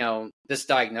then, this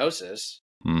diagnosis,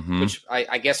 Mm-hmm. which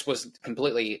I guess was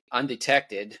completely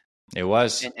undetected. It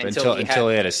was until he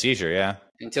had a seizure. Yeah.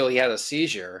 Until he had a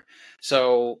seizure.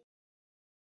 So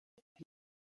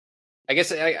I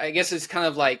guess it's kind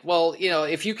of like, well,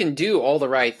 if you can do all the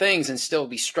right things and still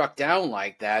be struck down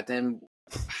like that, then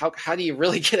how do you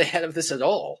really get ahead of this at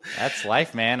all? That's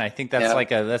life, man. I think that's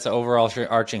that's an overall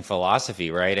arching philosophy,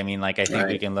 right? I mean, like I think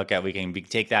we can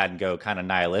take that and go kind of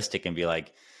nihilistic and be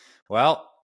like, well,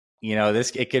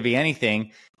 it could be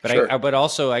anything, but sure.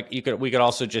 We could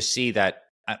also just see that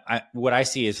what I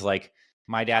see is like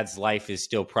my dad's life is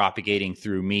still propagating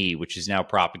through me, which is now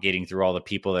propagating through all the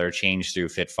people that are changed through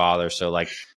Fit Father. So like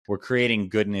we're creating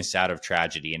goodness out of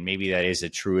tragedy. And maybe that is a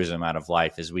truism out of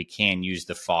life, is we can use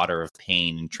the fodder of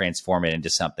pain and transform it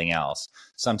into something else.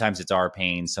 Sometimes it's our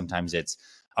pain, sometimes it's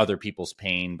other people's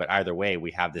pain, but either way, we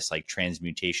have this like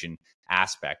transmutation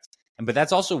aspect. But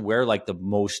that's also where like the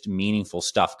most meaningful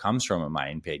stuff comes from, in my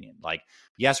opinion. Like,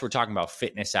 yes, we're talking about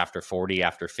fitness after 40,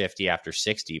 after 50, after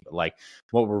 60, but like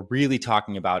what we're really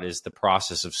talking about is the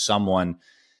process of someone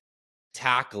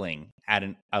tackling at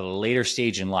a later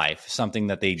stage in life something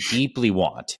that they deeply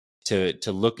want to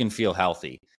look and feel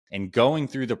healthy, and going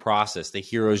through the process, the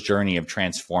hero's journey of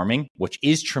transforming, which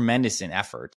is tremendous in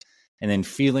effort, and then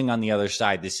feeling on the other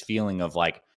side this feeling of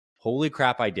like, holy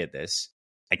crap, I did this.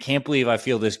 I can't believe I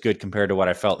feel this good compared to what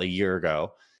I felt a year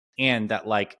ago. And that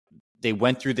like they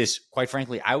went through this, quite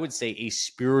frankly, I would say a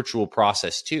spiritual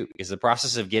process too, because the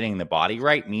process of getting the body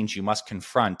right means you must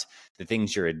confront the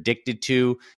things you're addicted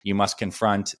to. You must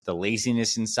confront the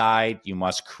laziness inside. You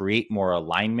must create more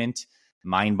alignment,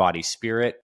 mind, body,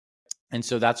 spirit. And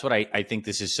so that's what I think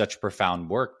this is such profound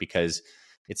work, because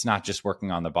it's not just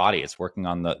working on the body, it's working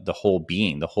on the whole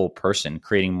being, the whole person,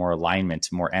 creating more alignment,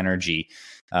 more energy,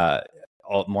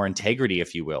 more integrity,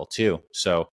 if you will, too.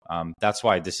 So that's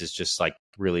why this is just like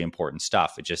really important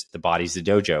stuff. It just, the body's the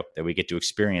dojo that we get to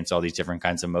experience all these different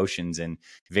kinds of emotions and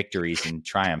victories and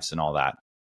triumphs and all that.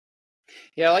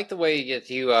 Yeah, I like the way you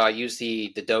use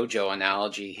the dojo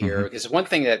analogy here, because one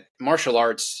thing that martial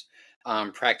arts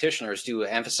practitioners do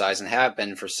emphasize, and have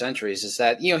been for centuries, is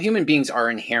that human beings are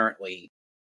inherently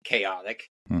chaotic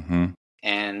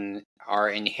and are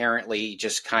inherently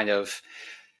just kind of,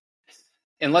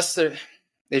 unless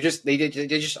they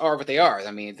just are what they are.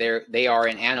 I mean, they are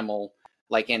an animal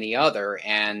like any other,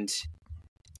 and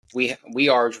we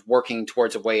are working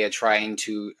towards a way of trying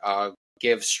to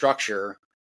give structure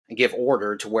and give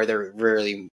order to where there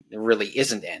really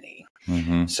isn't any.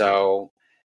 So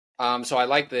I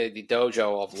like the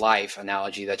dojo of life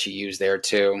analogy that you use there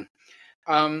too.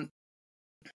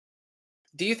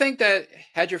 Do you think that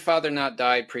had your father not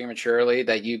died prematurely,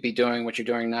 that you'd be doing what you're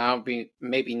doing now?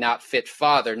 Maybe not Fit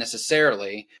Father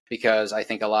necessarily, because I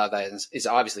think a lot of that is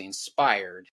obviously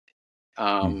inspired.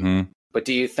 But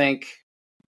do you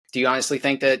honestly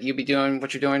think that you'd be doing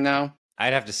what you're doing now?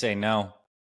 I'd have to say no.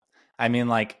 I mean,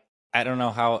 like, I don't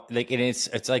know how, like,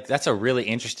 it's like, that's a really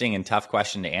interesting and tough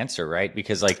question to answer, right?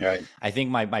 Because like, right. I think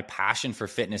my passion for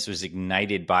fitness was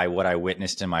ignited by what I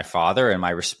witnessed in my father and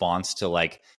my response to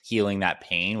like healing that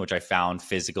pain, which I found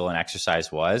physical and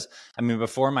exercise was. I mean,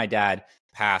 before my dad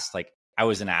passed, like I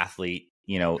was an athlete,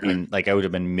 and like I would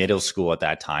have been middle school at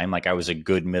that time. Like I was a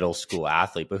good middle school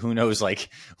athlete, but who knows like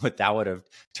what that would have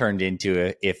turned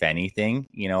into, if anything,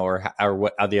 or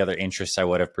what the other interests I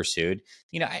would have pursued.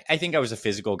 I think I was a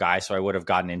physical guy, so I would have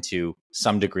gotten into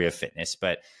some degree of fitness,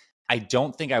 but I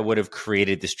don't think I would have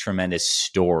created this tremendous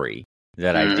story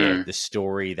that I did, the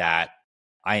story that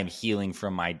I am healing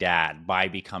from my dad by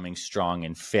becoming strong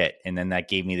and fit. And then that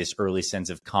gave me this early sense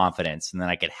of confidence. And then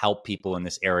I could help people in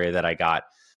this area that I got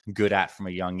good at from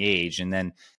a young age. And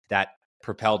then that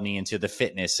propelled me into the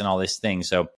fitness and all this thing.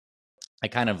 So I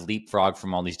kind of leapfrog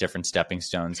from all these different stepping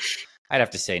stones. I'd have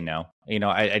to say no.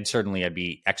 I'd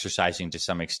be exercising to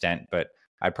some extent, but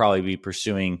I'd probably be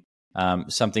pursuing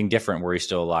something different where he's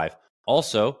still alive.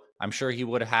 Also, I'm sure he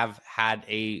would have had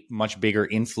a much bigger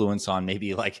influence on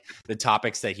maybe like the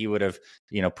topics that he would have,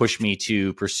 pushed me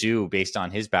to pursue based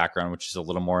on his background, which is a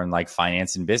little more in like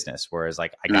finance and business. Whereas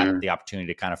like I got the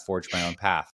opportunity to kind of forge my own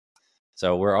path.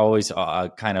 So we're always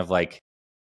kind of like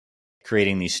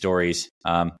creating these stories.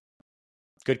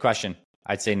 Good question.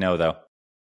 I'd say no, though.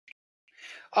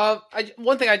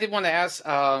 One thing I did want to ask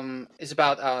is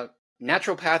about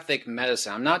naturopathic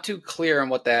medicine. I'm not too clear on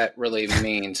what that really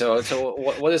means. So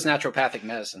what is naturopathic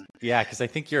medicine? Yeah, because I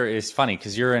think it's funny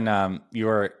because you're in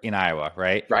Iowa,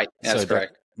 right? Right, that's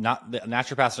correct.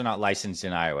 Naturopaths are not licensed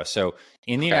in Iowa. So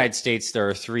in the United States, there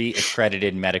are 3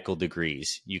 accredited medical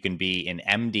degrees. You can be an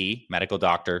MD, medical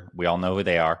doctor. We all know who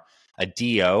they are. A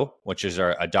DO, which is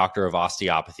a doctor of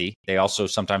osteopathy. They also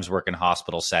sometimes work in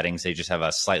hospital settings. They just have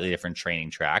a slightly different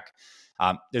training track.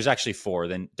 There's actually 4.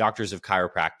 Then doctors of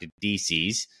chiropractic,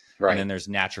 DCs. Right. And then there's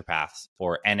naturopaths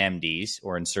or NMDs,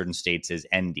 or in certain states as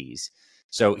NDs.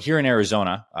 So here in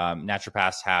Arizona,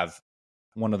 naturopaths have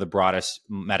one of the broadest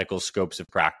medical scopes of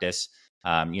practice.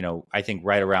 I think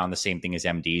right around the same thing as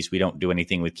MDs. We don't do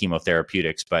anything with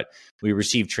chemotherapeutics, but we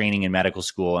receive training in medical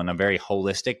school in a very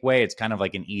holistic way. It's kind of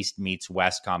like an East meets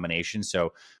West combination.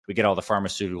 So we get all the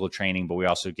pharmaceutical training, but we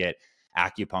also get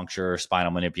acupuncture,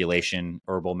 spinal manipulation,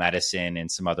 herbal medicine,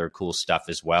 and some other cool stuff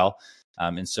as well.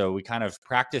 And so we kind of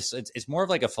practice, it's more of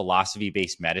like a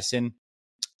philosophy-based medicine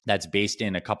that's based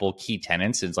in a couple key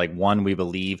tenets. It's like, 1, we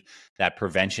believe that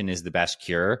prevention is the best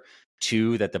cure.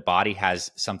 2, that the body has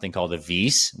something called a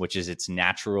vis, which is its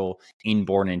natural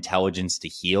inborn intelligence to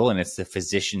heal. And it's the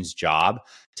physician's job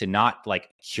to not like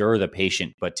cure the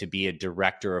patient, but to be a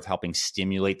director of helping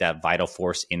stimulate that vital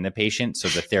force in the patient. So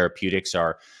the therapeutics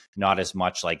are not as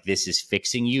much like this is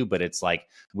fixing you, but it's like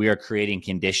we are creating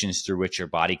conditions through which your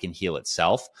body can heal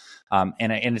itself. And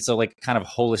it's a like kind of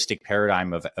holistic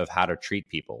paradigm of how to treat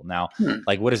people. Now,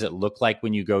 like, what does it look like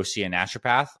when you go see a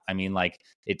naturopath? I mean, like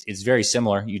it's very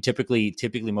similar. You typically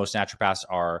most naturopaths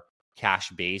are cash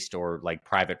based or like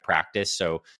private practice.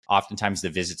 So oftentimes the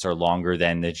visits are longer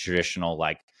than the traditional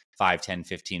like 5, 10,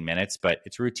 15 minutes, but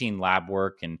it's routine lab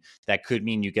work. And that could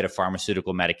mean you get a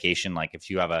pharmaceutical medication. Like if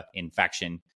you have an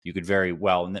infection, you could very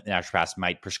well, naturopaths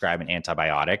might prescribe an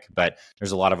antibiotic, but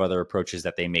there's a lot of other approaches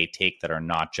that they may take that are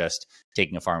not just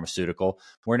taking a pharmaceutical.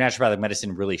 Where naturopathic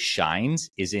medicine really shines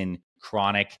is in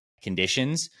chronic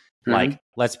conditions. Like,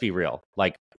 let's be real,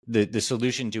 like the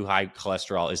solution to high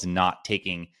cholesterol is not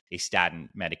taking a statin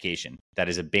medication. That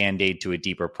is a Band-Aid to a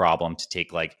deeper problem, to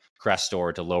take like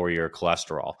Crestor to lower your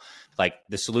cholesterol. Like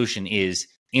the solution is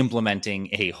implementing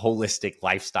a holistic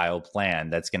lifestyle plan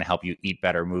that's going to help you eat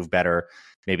better, move better,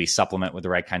 maybe supplement with the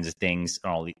right kinds of things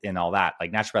and all that.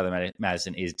 Like naturopathic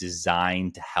medicine is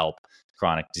designed to help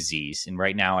chronic disease. And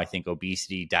right now, I think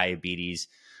obesity, diabetes,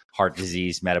 heart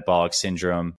disease, metabolic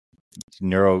syndrome,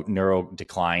 neuro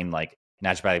decline, like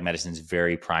naturopathic medicine is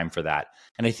very prime for that.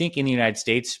 And I think in the United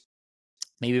States,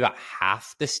 maybe about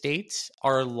half the states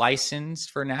are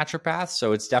licensed for naturopaths.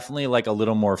 So it's definitely like a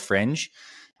little more fringe,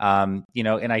 and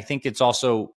I think it's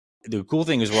also, the cool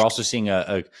thing is we're also seeing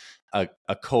a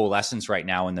coalescence right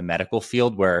now in the medical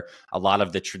field where a lot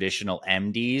of the traditional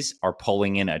MDs are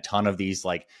pulling in a ton of these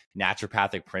like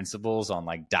naturopathic principles on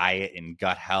like diet and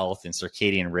gut health and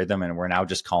circadian rhythm. And we're now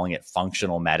just calling it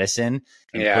functional medicine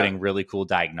and putting really cool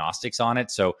diagnostics on it.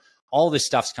 So all this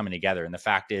stuff's coming together. And the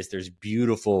fact is there's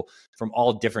beautiful from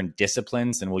all different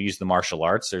disciplines, and we'll use the martial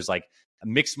arts. There's like a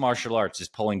mixed martial arts is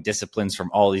pulling disciplines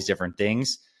from all these different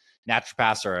things.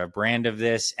 Naturopaths are a brand of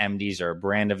this, MDs are a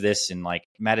brand of this, and like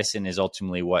medicine is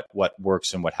ultimately what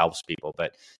works and what helps people.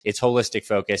 But it's holistic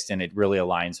focused, and it really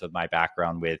aligns with my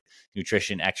background with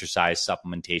nutrition, exercise,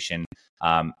 supplementation,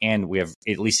 and we have,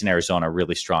 at least in Arizona,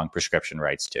 really strong prescription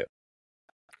rights too.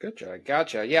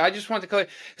 Gotcha. Yeah, I just wanted to clear,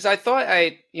 because I thought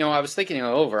I was thinking it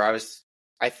over.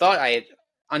 I thought I had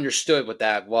understood what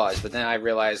that was, but then I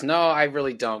realized, no, I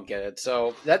really don't get it.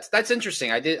 So that's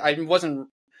interesting. I wasn't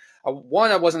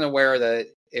aware that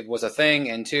it was a thing,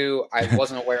 and two, I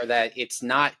wasn't aware that it's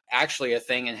not actually a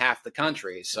thing in half the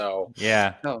country. So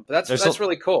Yeah. no, but that's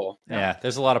really cool. Yeah,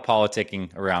 there's a lot of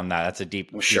politicking around that. That's a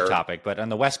deep topic. But on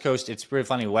the West Coast, it's pretty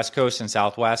funny. West Coast and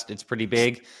Southwest, it's pretty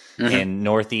big. And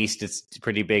Northeast, it's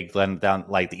pretty big down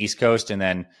like the East Coast. And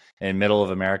then in middle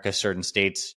of America, certain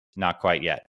states, not quite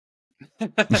yet.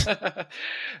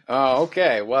 Oh,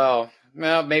 okay. Well,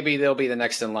 maybe they'll be the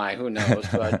next in line. Who knows?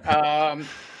 But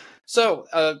so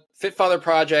Fit Father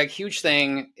Project, huge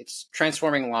thing. It's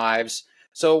transforming lives.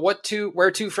 So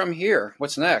where to from here?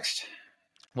 What's next?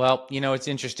 Well, it's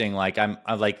interesting. Like I'm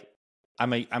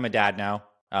a dad now.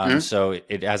 So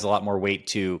it has a lot more weight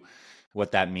to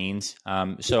what that means.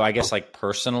 So I guess like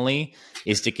personally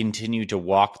is to continue to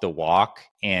walk the walk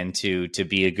and to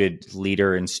be a good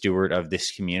leader and steward of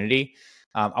this community.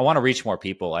 I want to reach more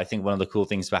people. I think one of the cool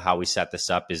things about how we set this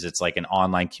up is it's like an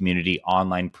online community,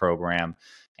 online program,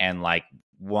 and like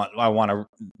I want to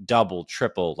double,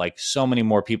 triple, like so many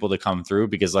more people to come through,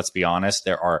 because let's be honest,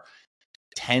 there are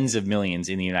tens of millions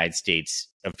in the United States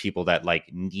of people that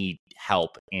like need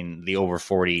help in the over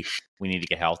 40. We need to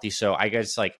get healthy. So I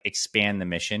guess like expand the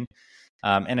mission.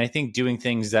 And I think doing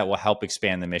things that will help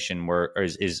expand the mission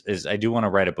is I do want to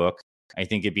write a book. I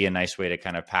think it'd be a nice way to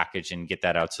kind of package and get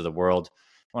that out to the world.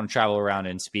 I want to travel around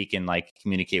and speak and like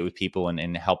communicate with people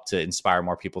and help to inspire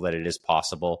more people that it is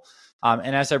possible.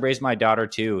 And as I raise my daughter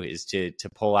too, is to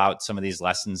pull out some of these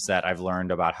lessons that I've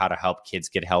learned about how to help kids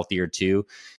get healthier too.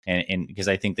 And because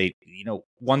I think they,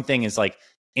 one thing is like,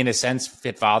 in a sense,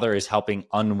 Fit Father is helping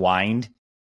unwind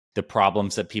the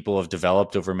problems that people have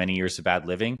developed over many years of bad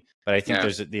living. But I think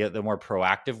there's the more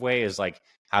proactive way is like,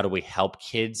 how do we help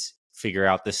kids figure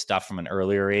out this stuff from an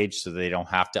earlier age so they don't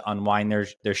have to unwind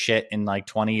their shit in like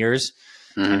 20 years.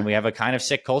 And we have a kind of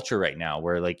sick culture right now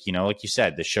where like, like you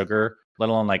said, the sugar, let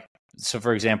alone like, so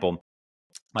for example,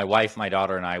 my wife, my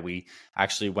daughter, and I, we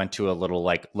actually went to a little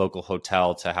like local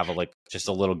hotel to have just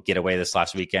a little getaway this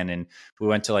last weekend. And we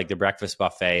went to like the breakfast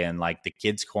buffet, and like the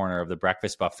kids' corner of the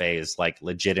breakfast buffet is like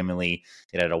legitimately,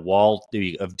 it had a wall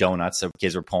of donuts that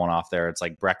kids were pulling off there. It's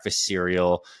like breakfast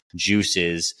cereal,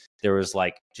 juices. There was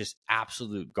like just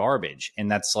absolute garbage. And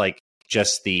that's like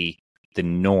just the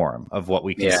norm of what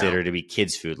we consider to be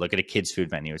kids' food. Look at a kids'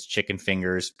 food menu. It's chicken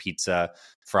fingers, pizza,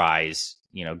 fries,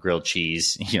 grilled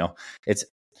cheese,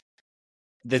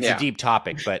 that's a deep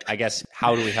topic, but I guess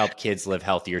how do we help kids live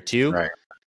healthier too? Right.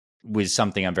 Was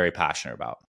something I'm very passionate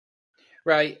about.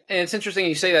 Right. And it's interesting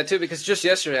you say that too, because just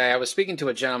yesterday I was speaking to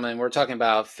a gentleman. We're talking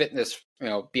about fitness,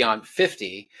 beyond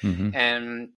 50.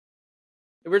 And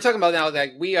we're talking about now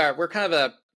that we're kind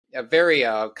of a very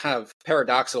kind of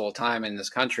paradoxical time in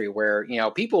this country where,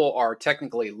 people are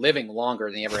technically living longer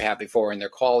than they ever have before, and their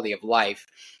quality of life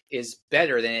is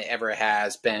better than it ever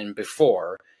has been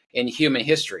before in human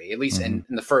history, at least in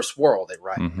the first world,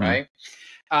 right?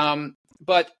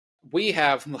 But we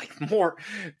have like more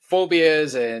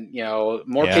phobias and,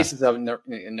 more cases of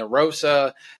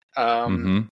neurosis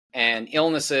and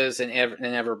illnesses than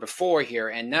ever before here.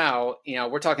 And now,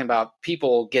 we're talking about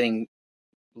people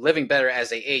living better as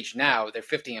they age now. They're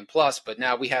 50 and plus, but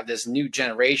now we have this new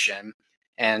generation,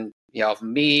 and,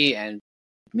 me and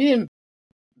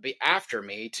after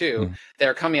me too,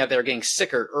 they're coming out there getting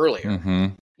sicker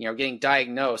earlier. Getting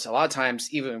diagnosed. A lot of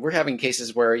times, even we're having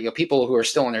cases where people who are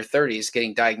still in their 30s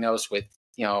getting diagnosed with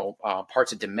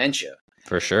parts of dementia,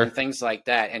 for sure, and things like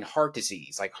that, and heart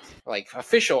disease, like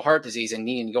official heart disease, and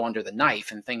needing to go under the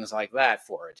knife and things like that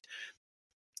for it.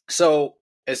 So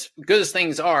as good as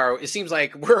things are, it seems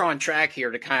like we're on track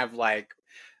here to kind of like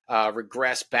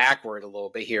regress backward a little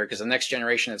bit here, because the next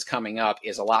generation that's coming up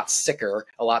is a lot sicker,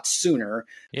 a lot sooner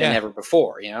than ever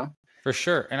before. For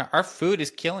sure. And our food is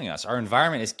killing us. Our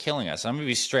environment is killing us. I'm going to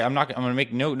be straight. I'm going to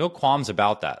make no qualms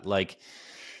about that. Like,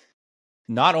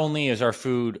 not only is our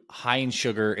food high in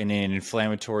sugar and in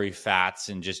inflammatory fats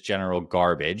and just general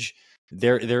garbage,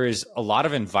 there is a lot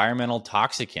of environmental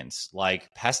toxicants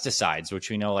like pesticides, which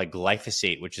we know, like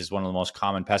glyphosate, which is one of the most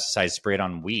common pesticides sprayed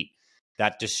on wheat,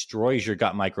 that destroys your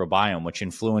gut microbiome, which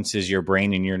influences your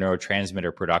brain and your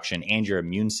neurotransmitter production and your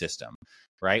immune system.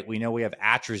 Right? We know we have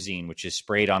atrazine, which is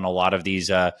sprayed on a lot of these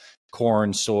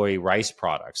corn, soy, rice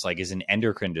products, like is an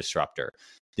endocrine disruptor.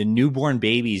 The newborn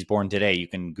babies born today, you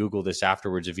can Google this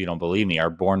afterwards if you don't believe me, are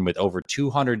born with over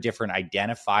 200 different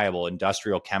identifiable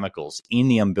industrial chemicals in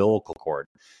the umbilical cord.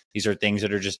 These are things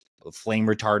that are just flame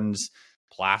retardants,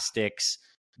 plastics,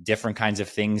 different kinds of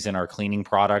things in our cleaning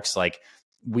products. Like,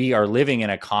 we are living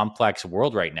in a complex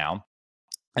world right now.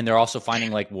 And they're also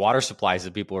finding like water supplies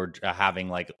that people are having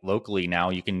like locally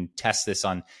now. You can test this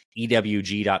on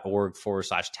ewg.org/tap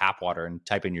water and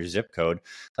type in your zip code.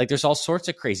 Like there's all sorts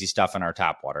of crazy stuff in our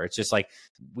tap water. It's just like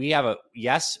we have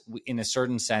in a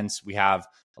certain sense, we have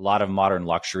a lot of modern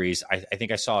luxuries. I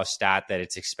think I saw a stat that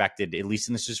it's expected, at least,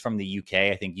 and this is from the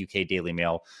UK, I think UK Daily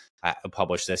Mail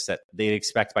published this, that they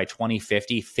expect by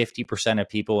 2050, 50% of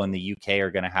people in the UK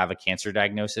are going to have a cancer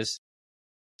diagnosis.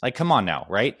 Like, come on now,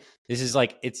 right? This is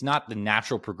like, it's not the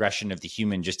natural progression of the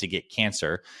human just to get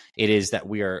cancer. It is that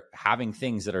we are having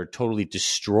things that are totally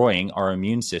destroying our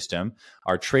immune system,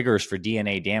 our triggers for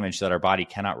DNA damage that our body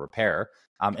cannot repair.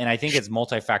 And I think it's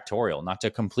multifactorial, not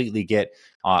to completely get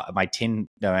my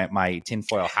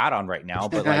tinfoil hat on right now,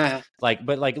 but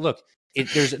look,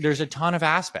 there's a ton of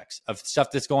aspects of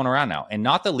stuff that's going around now, and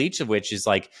not the least of which is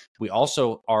like we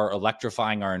also are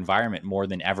electrifying our environment more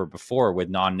than ever before with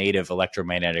non-native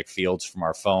electromagnetic fields from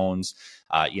our phones,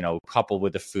 coupled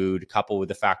with the food, coupled with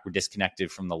the fact we're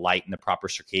disconnected from the light and the proper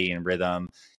circadian rhythm,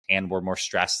 and we're more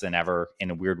stressed than ever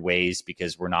in weird ways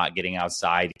because we're not getting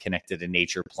outside, connected to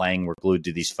nature, playing. We're glued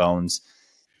to these phones.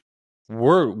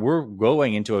 We're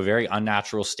going into a very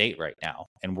unnatural state right now,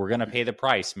 and we're going to pay the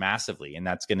price massively. And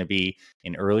that's going to be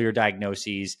in earlier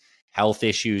diagnoses, health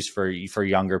issues for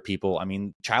younger people. I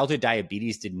mean, childhood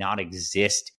diabetes did not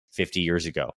exist 50 years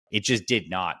ago. It just did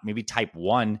not. Maybe type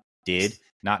 1 did,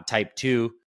 not type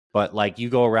 2. But like you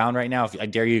go around right now, if I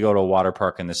dare you to go to a water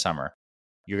park in the summer,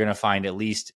 you're going to find at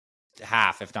least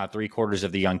half, if not 3/4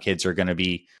 of the young kids are going to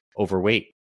be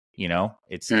overweight.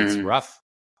 It's rough.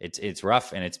 It's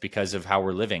rough, and it's because of how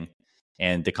we're living,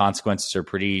 and the consequences are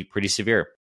pretty severe.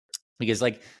 Because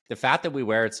like the fat that we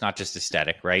wear, it's not just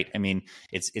aesthetic, right? I mean,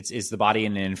 it's the body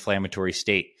in an inflammatory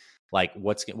state. Like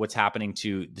what's happening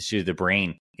to the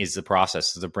brain is the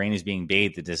process. So the brain is being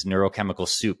bathed in this neurochemical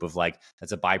soup of like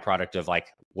that's a byproduct of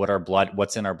like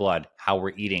what's in our blood, how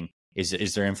we're eating.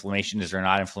 Is there inflammation? Is there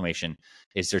not inflammation?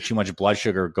 Is there too much blood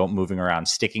sugar moving around,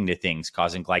 sticking to things,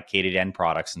 causing glycated end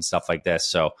products and stuff like this?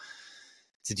 So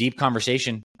it's a deep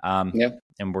conversation, and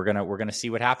we're gonna see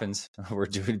what happens. We're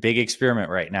doing a big experiment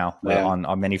right now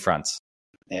on many fronts.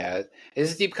 Yeah,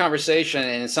 it's a deep conversation,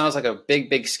 and it sounds like a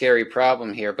big scary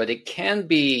problem here, but it can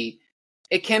be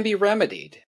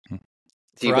remedied.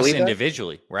 For us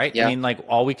individually, right? Yeah. I mean, like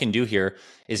all we can do here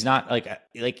is not like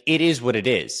it is what it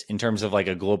is in terms of like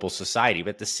a global society. But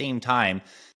at the same time,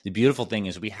 the beautiful thing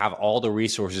is we have all the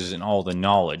resources and all the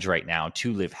knowledge right now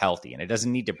to live healthy, and it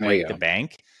doesn't need to break the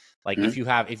bank. Like if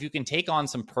you can take on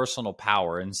some personal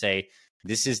power and say,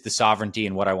 this is the sovereignty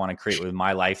and what I want to create with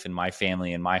my life and my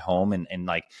family and my home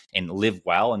and live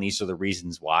well. And these are the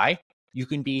reasons why. You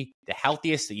can be the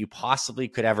healthiest that you possibly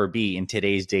could ever be in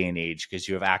today's day and age because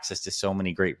you have access to so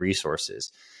many great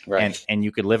resources. Right. And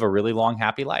you could live a really long,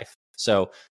 happy life.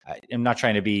 So I'm not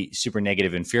trying to be super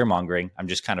negative and fear mongering. I'm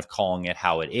just kind of calling it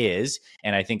how it is.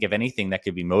 And I think if anything, that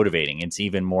could be motivating. It's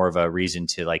even more of a reason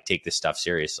to like take this stuff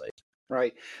seriously.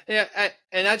 Right. Yeah.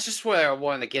 And that's just what I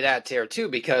wanted to get at there too,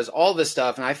 because all this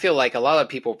stuff, and I feel like a lot of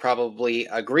people probably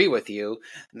agree with you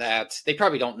that they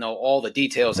probably don't know all the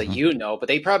details that you know, but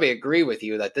they probably agree with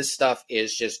you that this stuff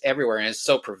is just everywhere and it's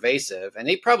so pervasive. And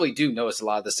they probably do notice a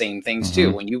lot of the same things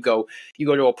too. When you go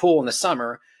to a pool in the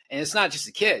summer, and it's not just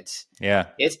the kids. Yeah.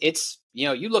 It's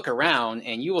you look around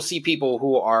and you will see people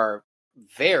who are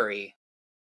very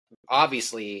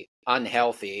obviously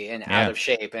unhealthy and out of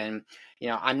shape. And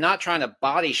I'm not trying to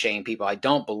body shame people. I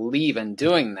don't believe in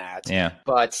doing that. Yeah.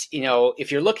 But,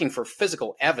 if you're looking for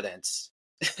physical evidence,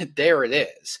 there it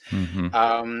is.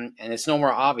 And it's no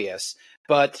more obvious.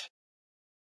 But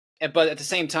at the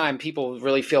same time, people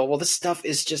really feel, well, this stuff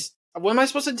is just, what am I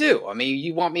supposed to do? I mean,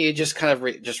 you want me to just kind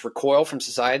of just recoil from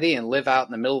society and live out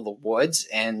in the middle of the woods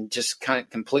and just kind of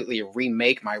completely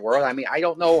remake my world? I mean, I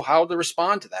don't know how to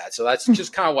respond to that. So that's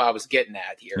just kind of what I was getting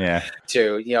at here. Yeah.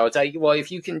 Too, it's like, well,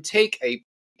 if you can take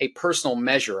a personal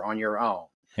measure on your own,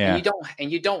 and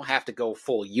you don't have to go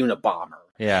full Unabomber.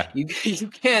 Yeah. You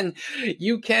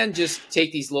can just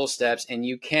take these little steps, and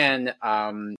you can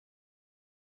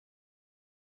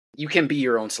be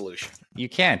your own solution. You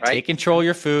can take control of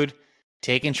your food,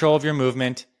 take control of your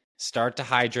movement, start to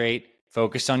hydrate,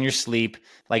 focus on your sleep.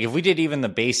 Like if we did even the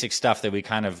basic stuff that we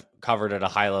kind of covered at a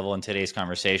high level in today's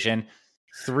conversation,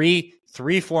 three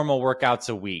formal workouts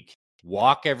a week,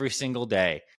 walk every single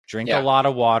day, drink a lot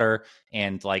of water,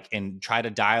 and try to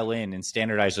dial in and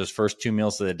standardize those first 2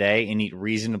 meals of the day and eat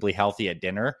reasonably healthy at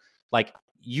dinner. Like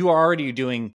you are already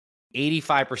doing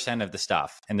 85% of the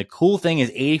stuff. And the cool thing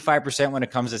is 85% when it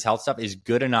comes to this health stuff is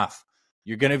good enough.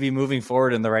 you're going to be moving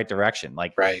forward in the right direction.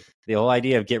 Like Right. the whole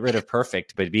idea of get rid of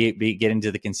perfect, but get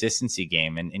into the consistency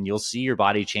game, and you'll see your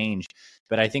body change.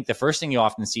 But I think the first thing you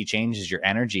often see change is your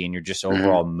energy and your just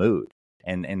overall mood.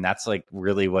 And that's like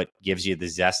really what gives you the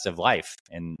zest of life,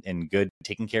 and good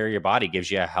taking care of your body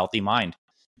gives you a healthy mind,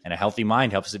 and a healthy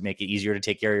mind helps it make it easier to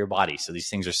take care of your body. So these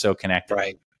things are so connected.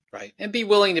 Right. Right. And be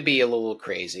willing to be a little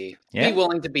crazy. Yeah. Be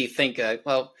willing to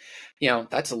well,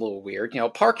 that's a little weird.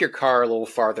 Park your car a little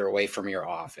farther away from your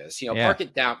office. Park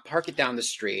it down the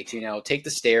street, take the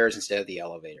stairs instead of the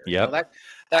elevator. Yep.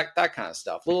 That kind of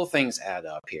stuff. Little things add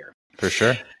up here. For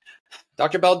sure.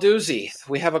 Dr. Balduzzi,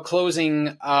 we have a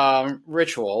closing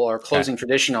ritual or closing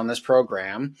tradition on this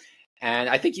program. And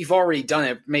I think you've already done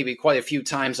it maybe quite a few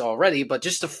times already, but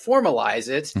just to formalize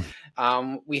it,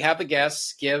 we have the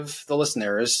guests give the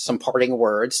listeners some parting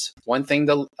words, one thing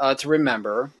to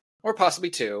remember, or possibly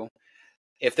two.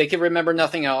 If they could remember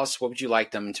nothing else, what would you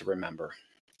like them to remember?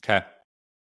 Okay.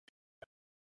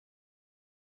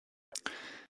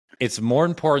 It's more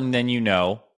important than you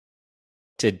know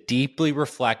to deeply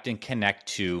reflect and connect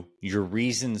to your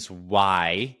reasons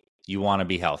why you want to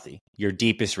be healthy, your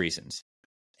deepest reasons.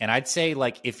 And I'd say,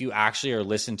 like, if you actually are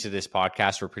listening to this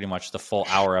podcast for pretty much the full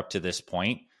hour up to this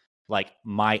point, like,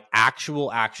 my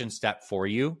actual action step for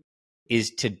you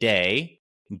is today,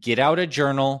 get out a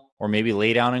journal or maybe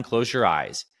lay down and close your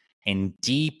eyes and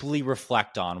deeply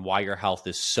reflect on why your health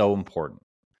is so important.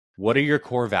 What are your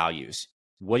core values?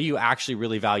 What do you actually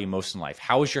really value most in life?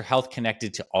 How is your health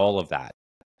connected to all of that?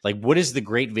 Like, what is the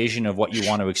great vision of what you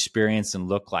want to experience and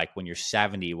look like when you're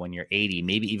 70, when you're 80,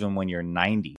 maybe even when you're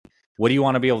 90? What do you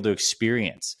want to be able to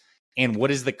experience? And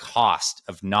what is the cost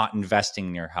of not investing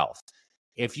in your health?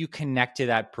 If you connect to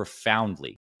that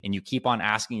profoundly and you keep on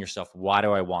asking yourself, why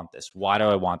do I want this? Why do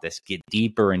I want this? Get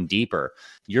deeper and deeper.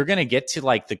 You're going to get to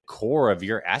like the core of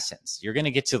your essence. You're going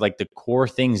to get to like the core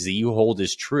things that you hold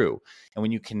as true. And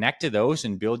when you connect to those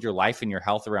and build your life and your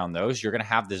health around those, you're going to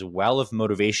have this well of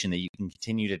motivation that you can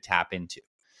continue to tap into.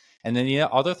 And then the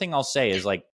other thing I'll say is,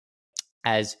 like,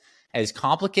 as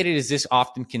complicated as this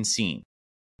often can seem,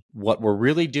 what we're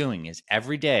really doing is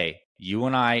every day, you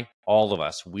and I, all of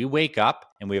us, we wake up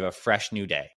and we have a fresh new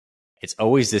day. It's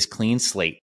always this clean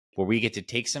slate where we get to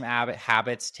take some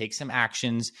habits, take some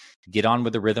actions, get on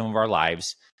with the rhythm of our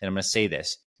lives. And I'm going to say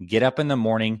this: get up in the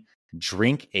morning,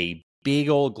 drink a big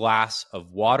old glass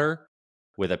of water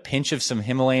with a pinch of some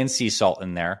Himalayan sea salt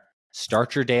in there.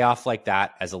 Start your day off like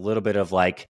that, as a little bit of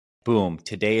like, boom,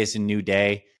 today is a new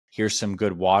day. Here's some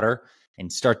good water,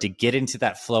 and start to get into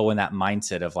that flow and that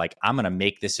mindset of like, I'm going to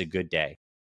make this a good day.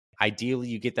 Ideally,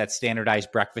 you get that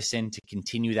standardized breakfast in to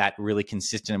continue that really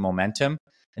consistent momentum,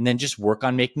 and then just work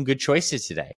on making good choices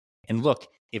today. And look,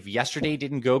 if yesterday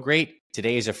didn't go great,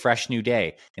 today is a fresh new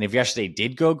day. And if yesterday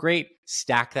did go great,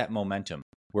 stack that momentum.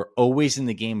 We're always in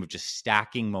the game of just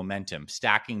stacking momentum.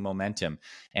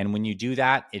 And when you do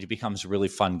that, it becomes a really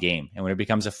fun game. And when it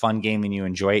becomes a fun game and you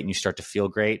enjoy it and you start to feel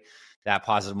great, that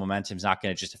positive momentum is not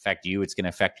going to just affect you. It's going to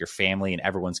affect your family, and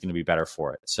everyone's going to be better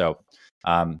for it. So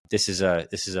this is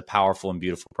a powerful and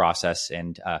beautiful process.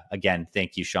 And again,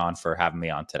 thank you, Sean, for having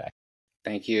me on today.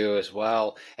 Thank you as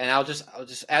well. And I'll just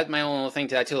add my own little thing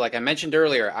to that too. Like I mentioned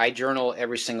earlier, I journal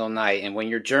every single night. And when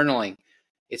you're journaling,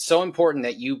 it's so important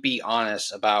that you be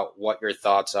honest about what your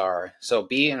thoughts are. So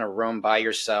be in a room by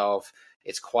yourself.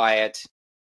 It's quiet.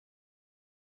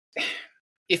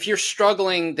 If you're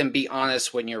struggling, then be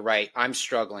honest when you're right. I'm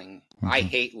struggling. Mm-hmm. I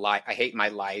hate my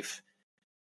life.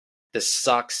 This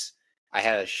sucks. I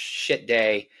had a shit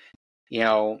day.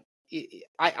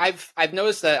 I've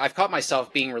noticed that I've caught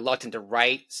myself being reluctant to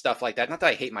write stuff like that. Not that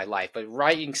I hate my life, but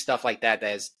writing stuff like that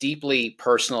is deeply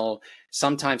personal,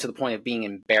 sometimes to the point of being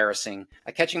embarrassing.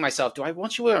 I'm catching myself, do I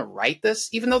want you to write this?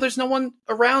 Even though there's no one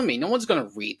around me. No one's going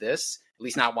to read this, at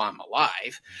least not while I'm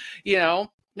alive.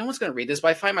 No one's going to read this, but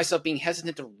I find myself being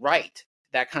hesitant to write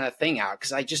that kind of thing out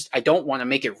because I don't want to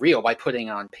make it real by putting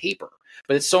it on paper.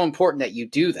 But it's so important that you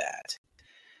do that,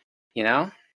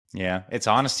 Yeah, it's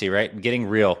honesty, right? Getting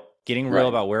real right.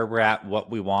 About where we're at, what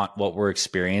we want, what we're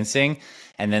experiencing,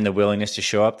 and then the willingness to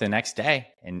show up the next day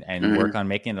and mm-hmm. work on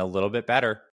making it a little bit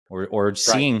better or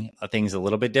seeing things a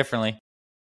little bit differently.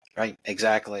 Right,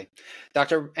 exactly.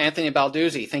 Dr. Anthony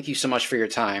Balduzzi, thank you so much for your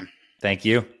time. Thank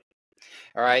you.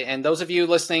 All right. And those of you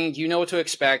listening, you know what to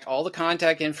expect. All the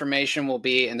contact information will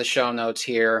be in the show notes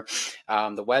here,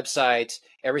 the website,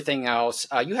 everything else.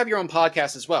 You have your own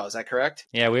podcast as well. Is that correct?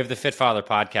 Yeah, we have the Fit Father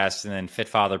podcast, and then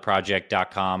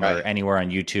fitfatherproject.com or anywhere on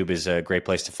YouTube is a great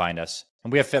place to find us.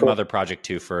 And we have Fit Mother Project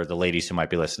too for the ladies who might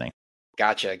be listening.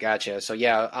 Gotcha. So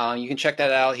yeah, you can check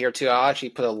that out here too. I'll actually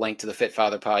put a link to the Fit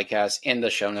Father podcast in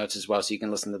the show notes as well, so you can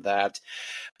listen to that.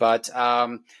 But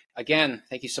again,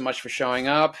 thank you so much for showing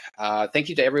up. Thank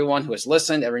you to everyone who has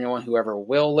listened, everyone who ever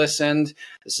will listen.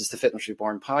 This is the Fitness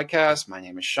Reborn podcast. My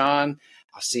name is Sean.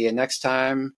 I'll see you next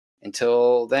time.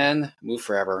 Until then, move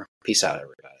forever. Peace out,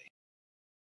 everybody.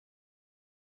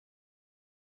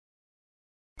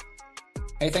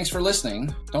 Hey, thanks for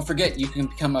listening. Don't forget, you can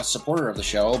become a supporter of the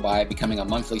show by becoming a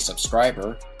monthly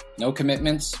subscriber. No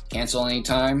commitments, cancel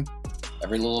anytime.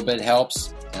 Every little bit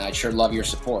helps, and I'd sure love your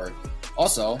support.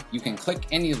 Also, you can click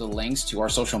any of the links to our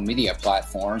social media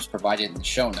platforms provided in the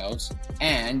show notes,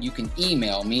 and you can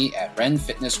email me at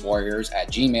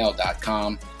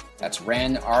renfitnesswarriors@gmail.com. That's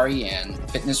Ren, R-E-N,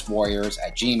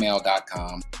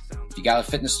 fitnesswarriors@gmail.com. If you got a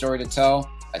fitness story to tell,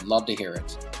 I'd love to hear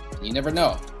it. And you never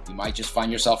know, you might just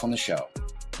find yourself on the show.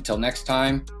 Until next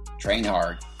time, train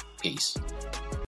hard. Peace.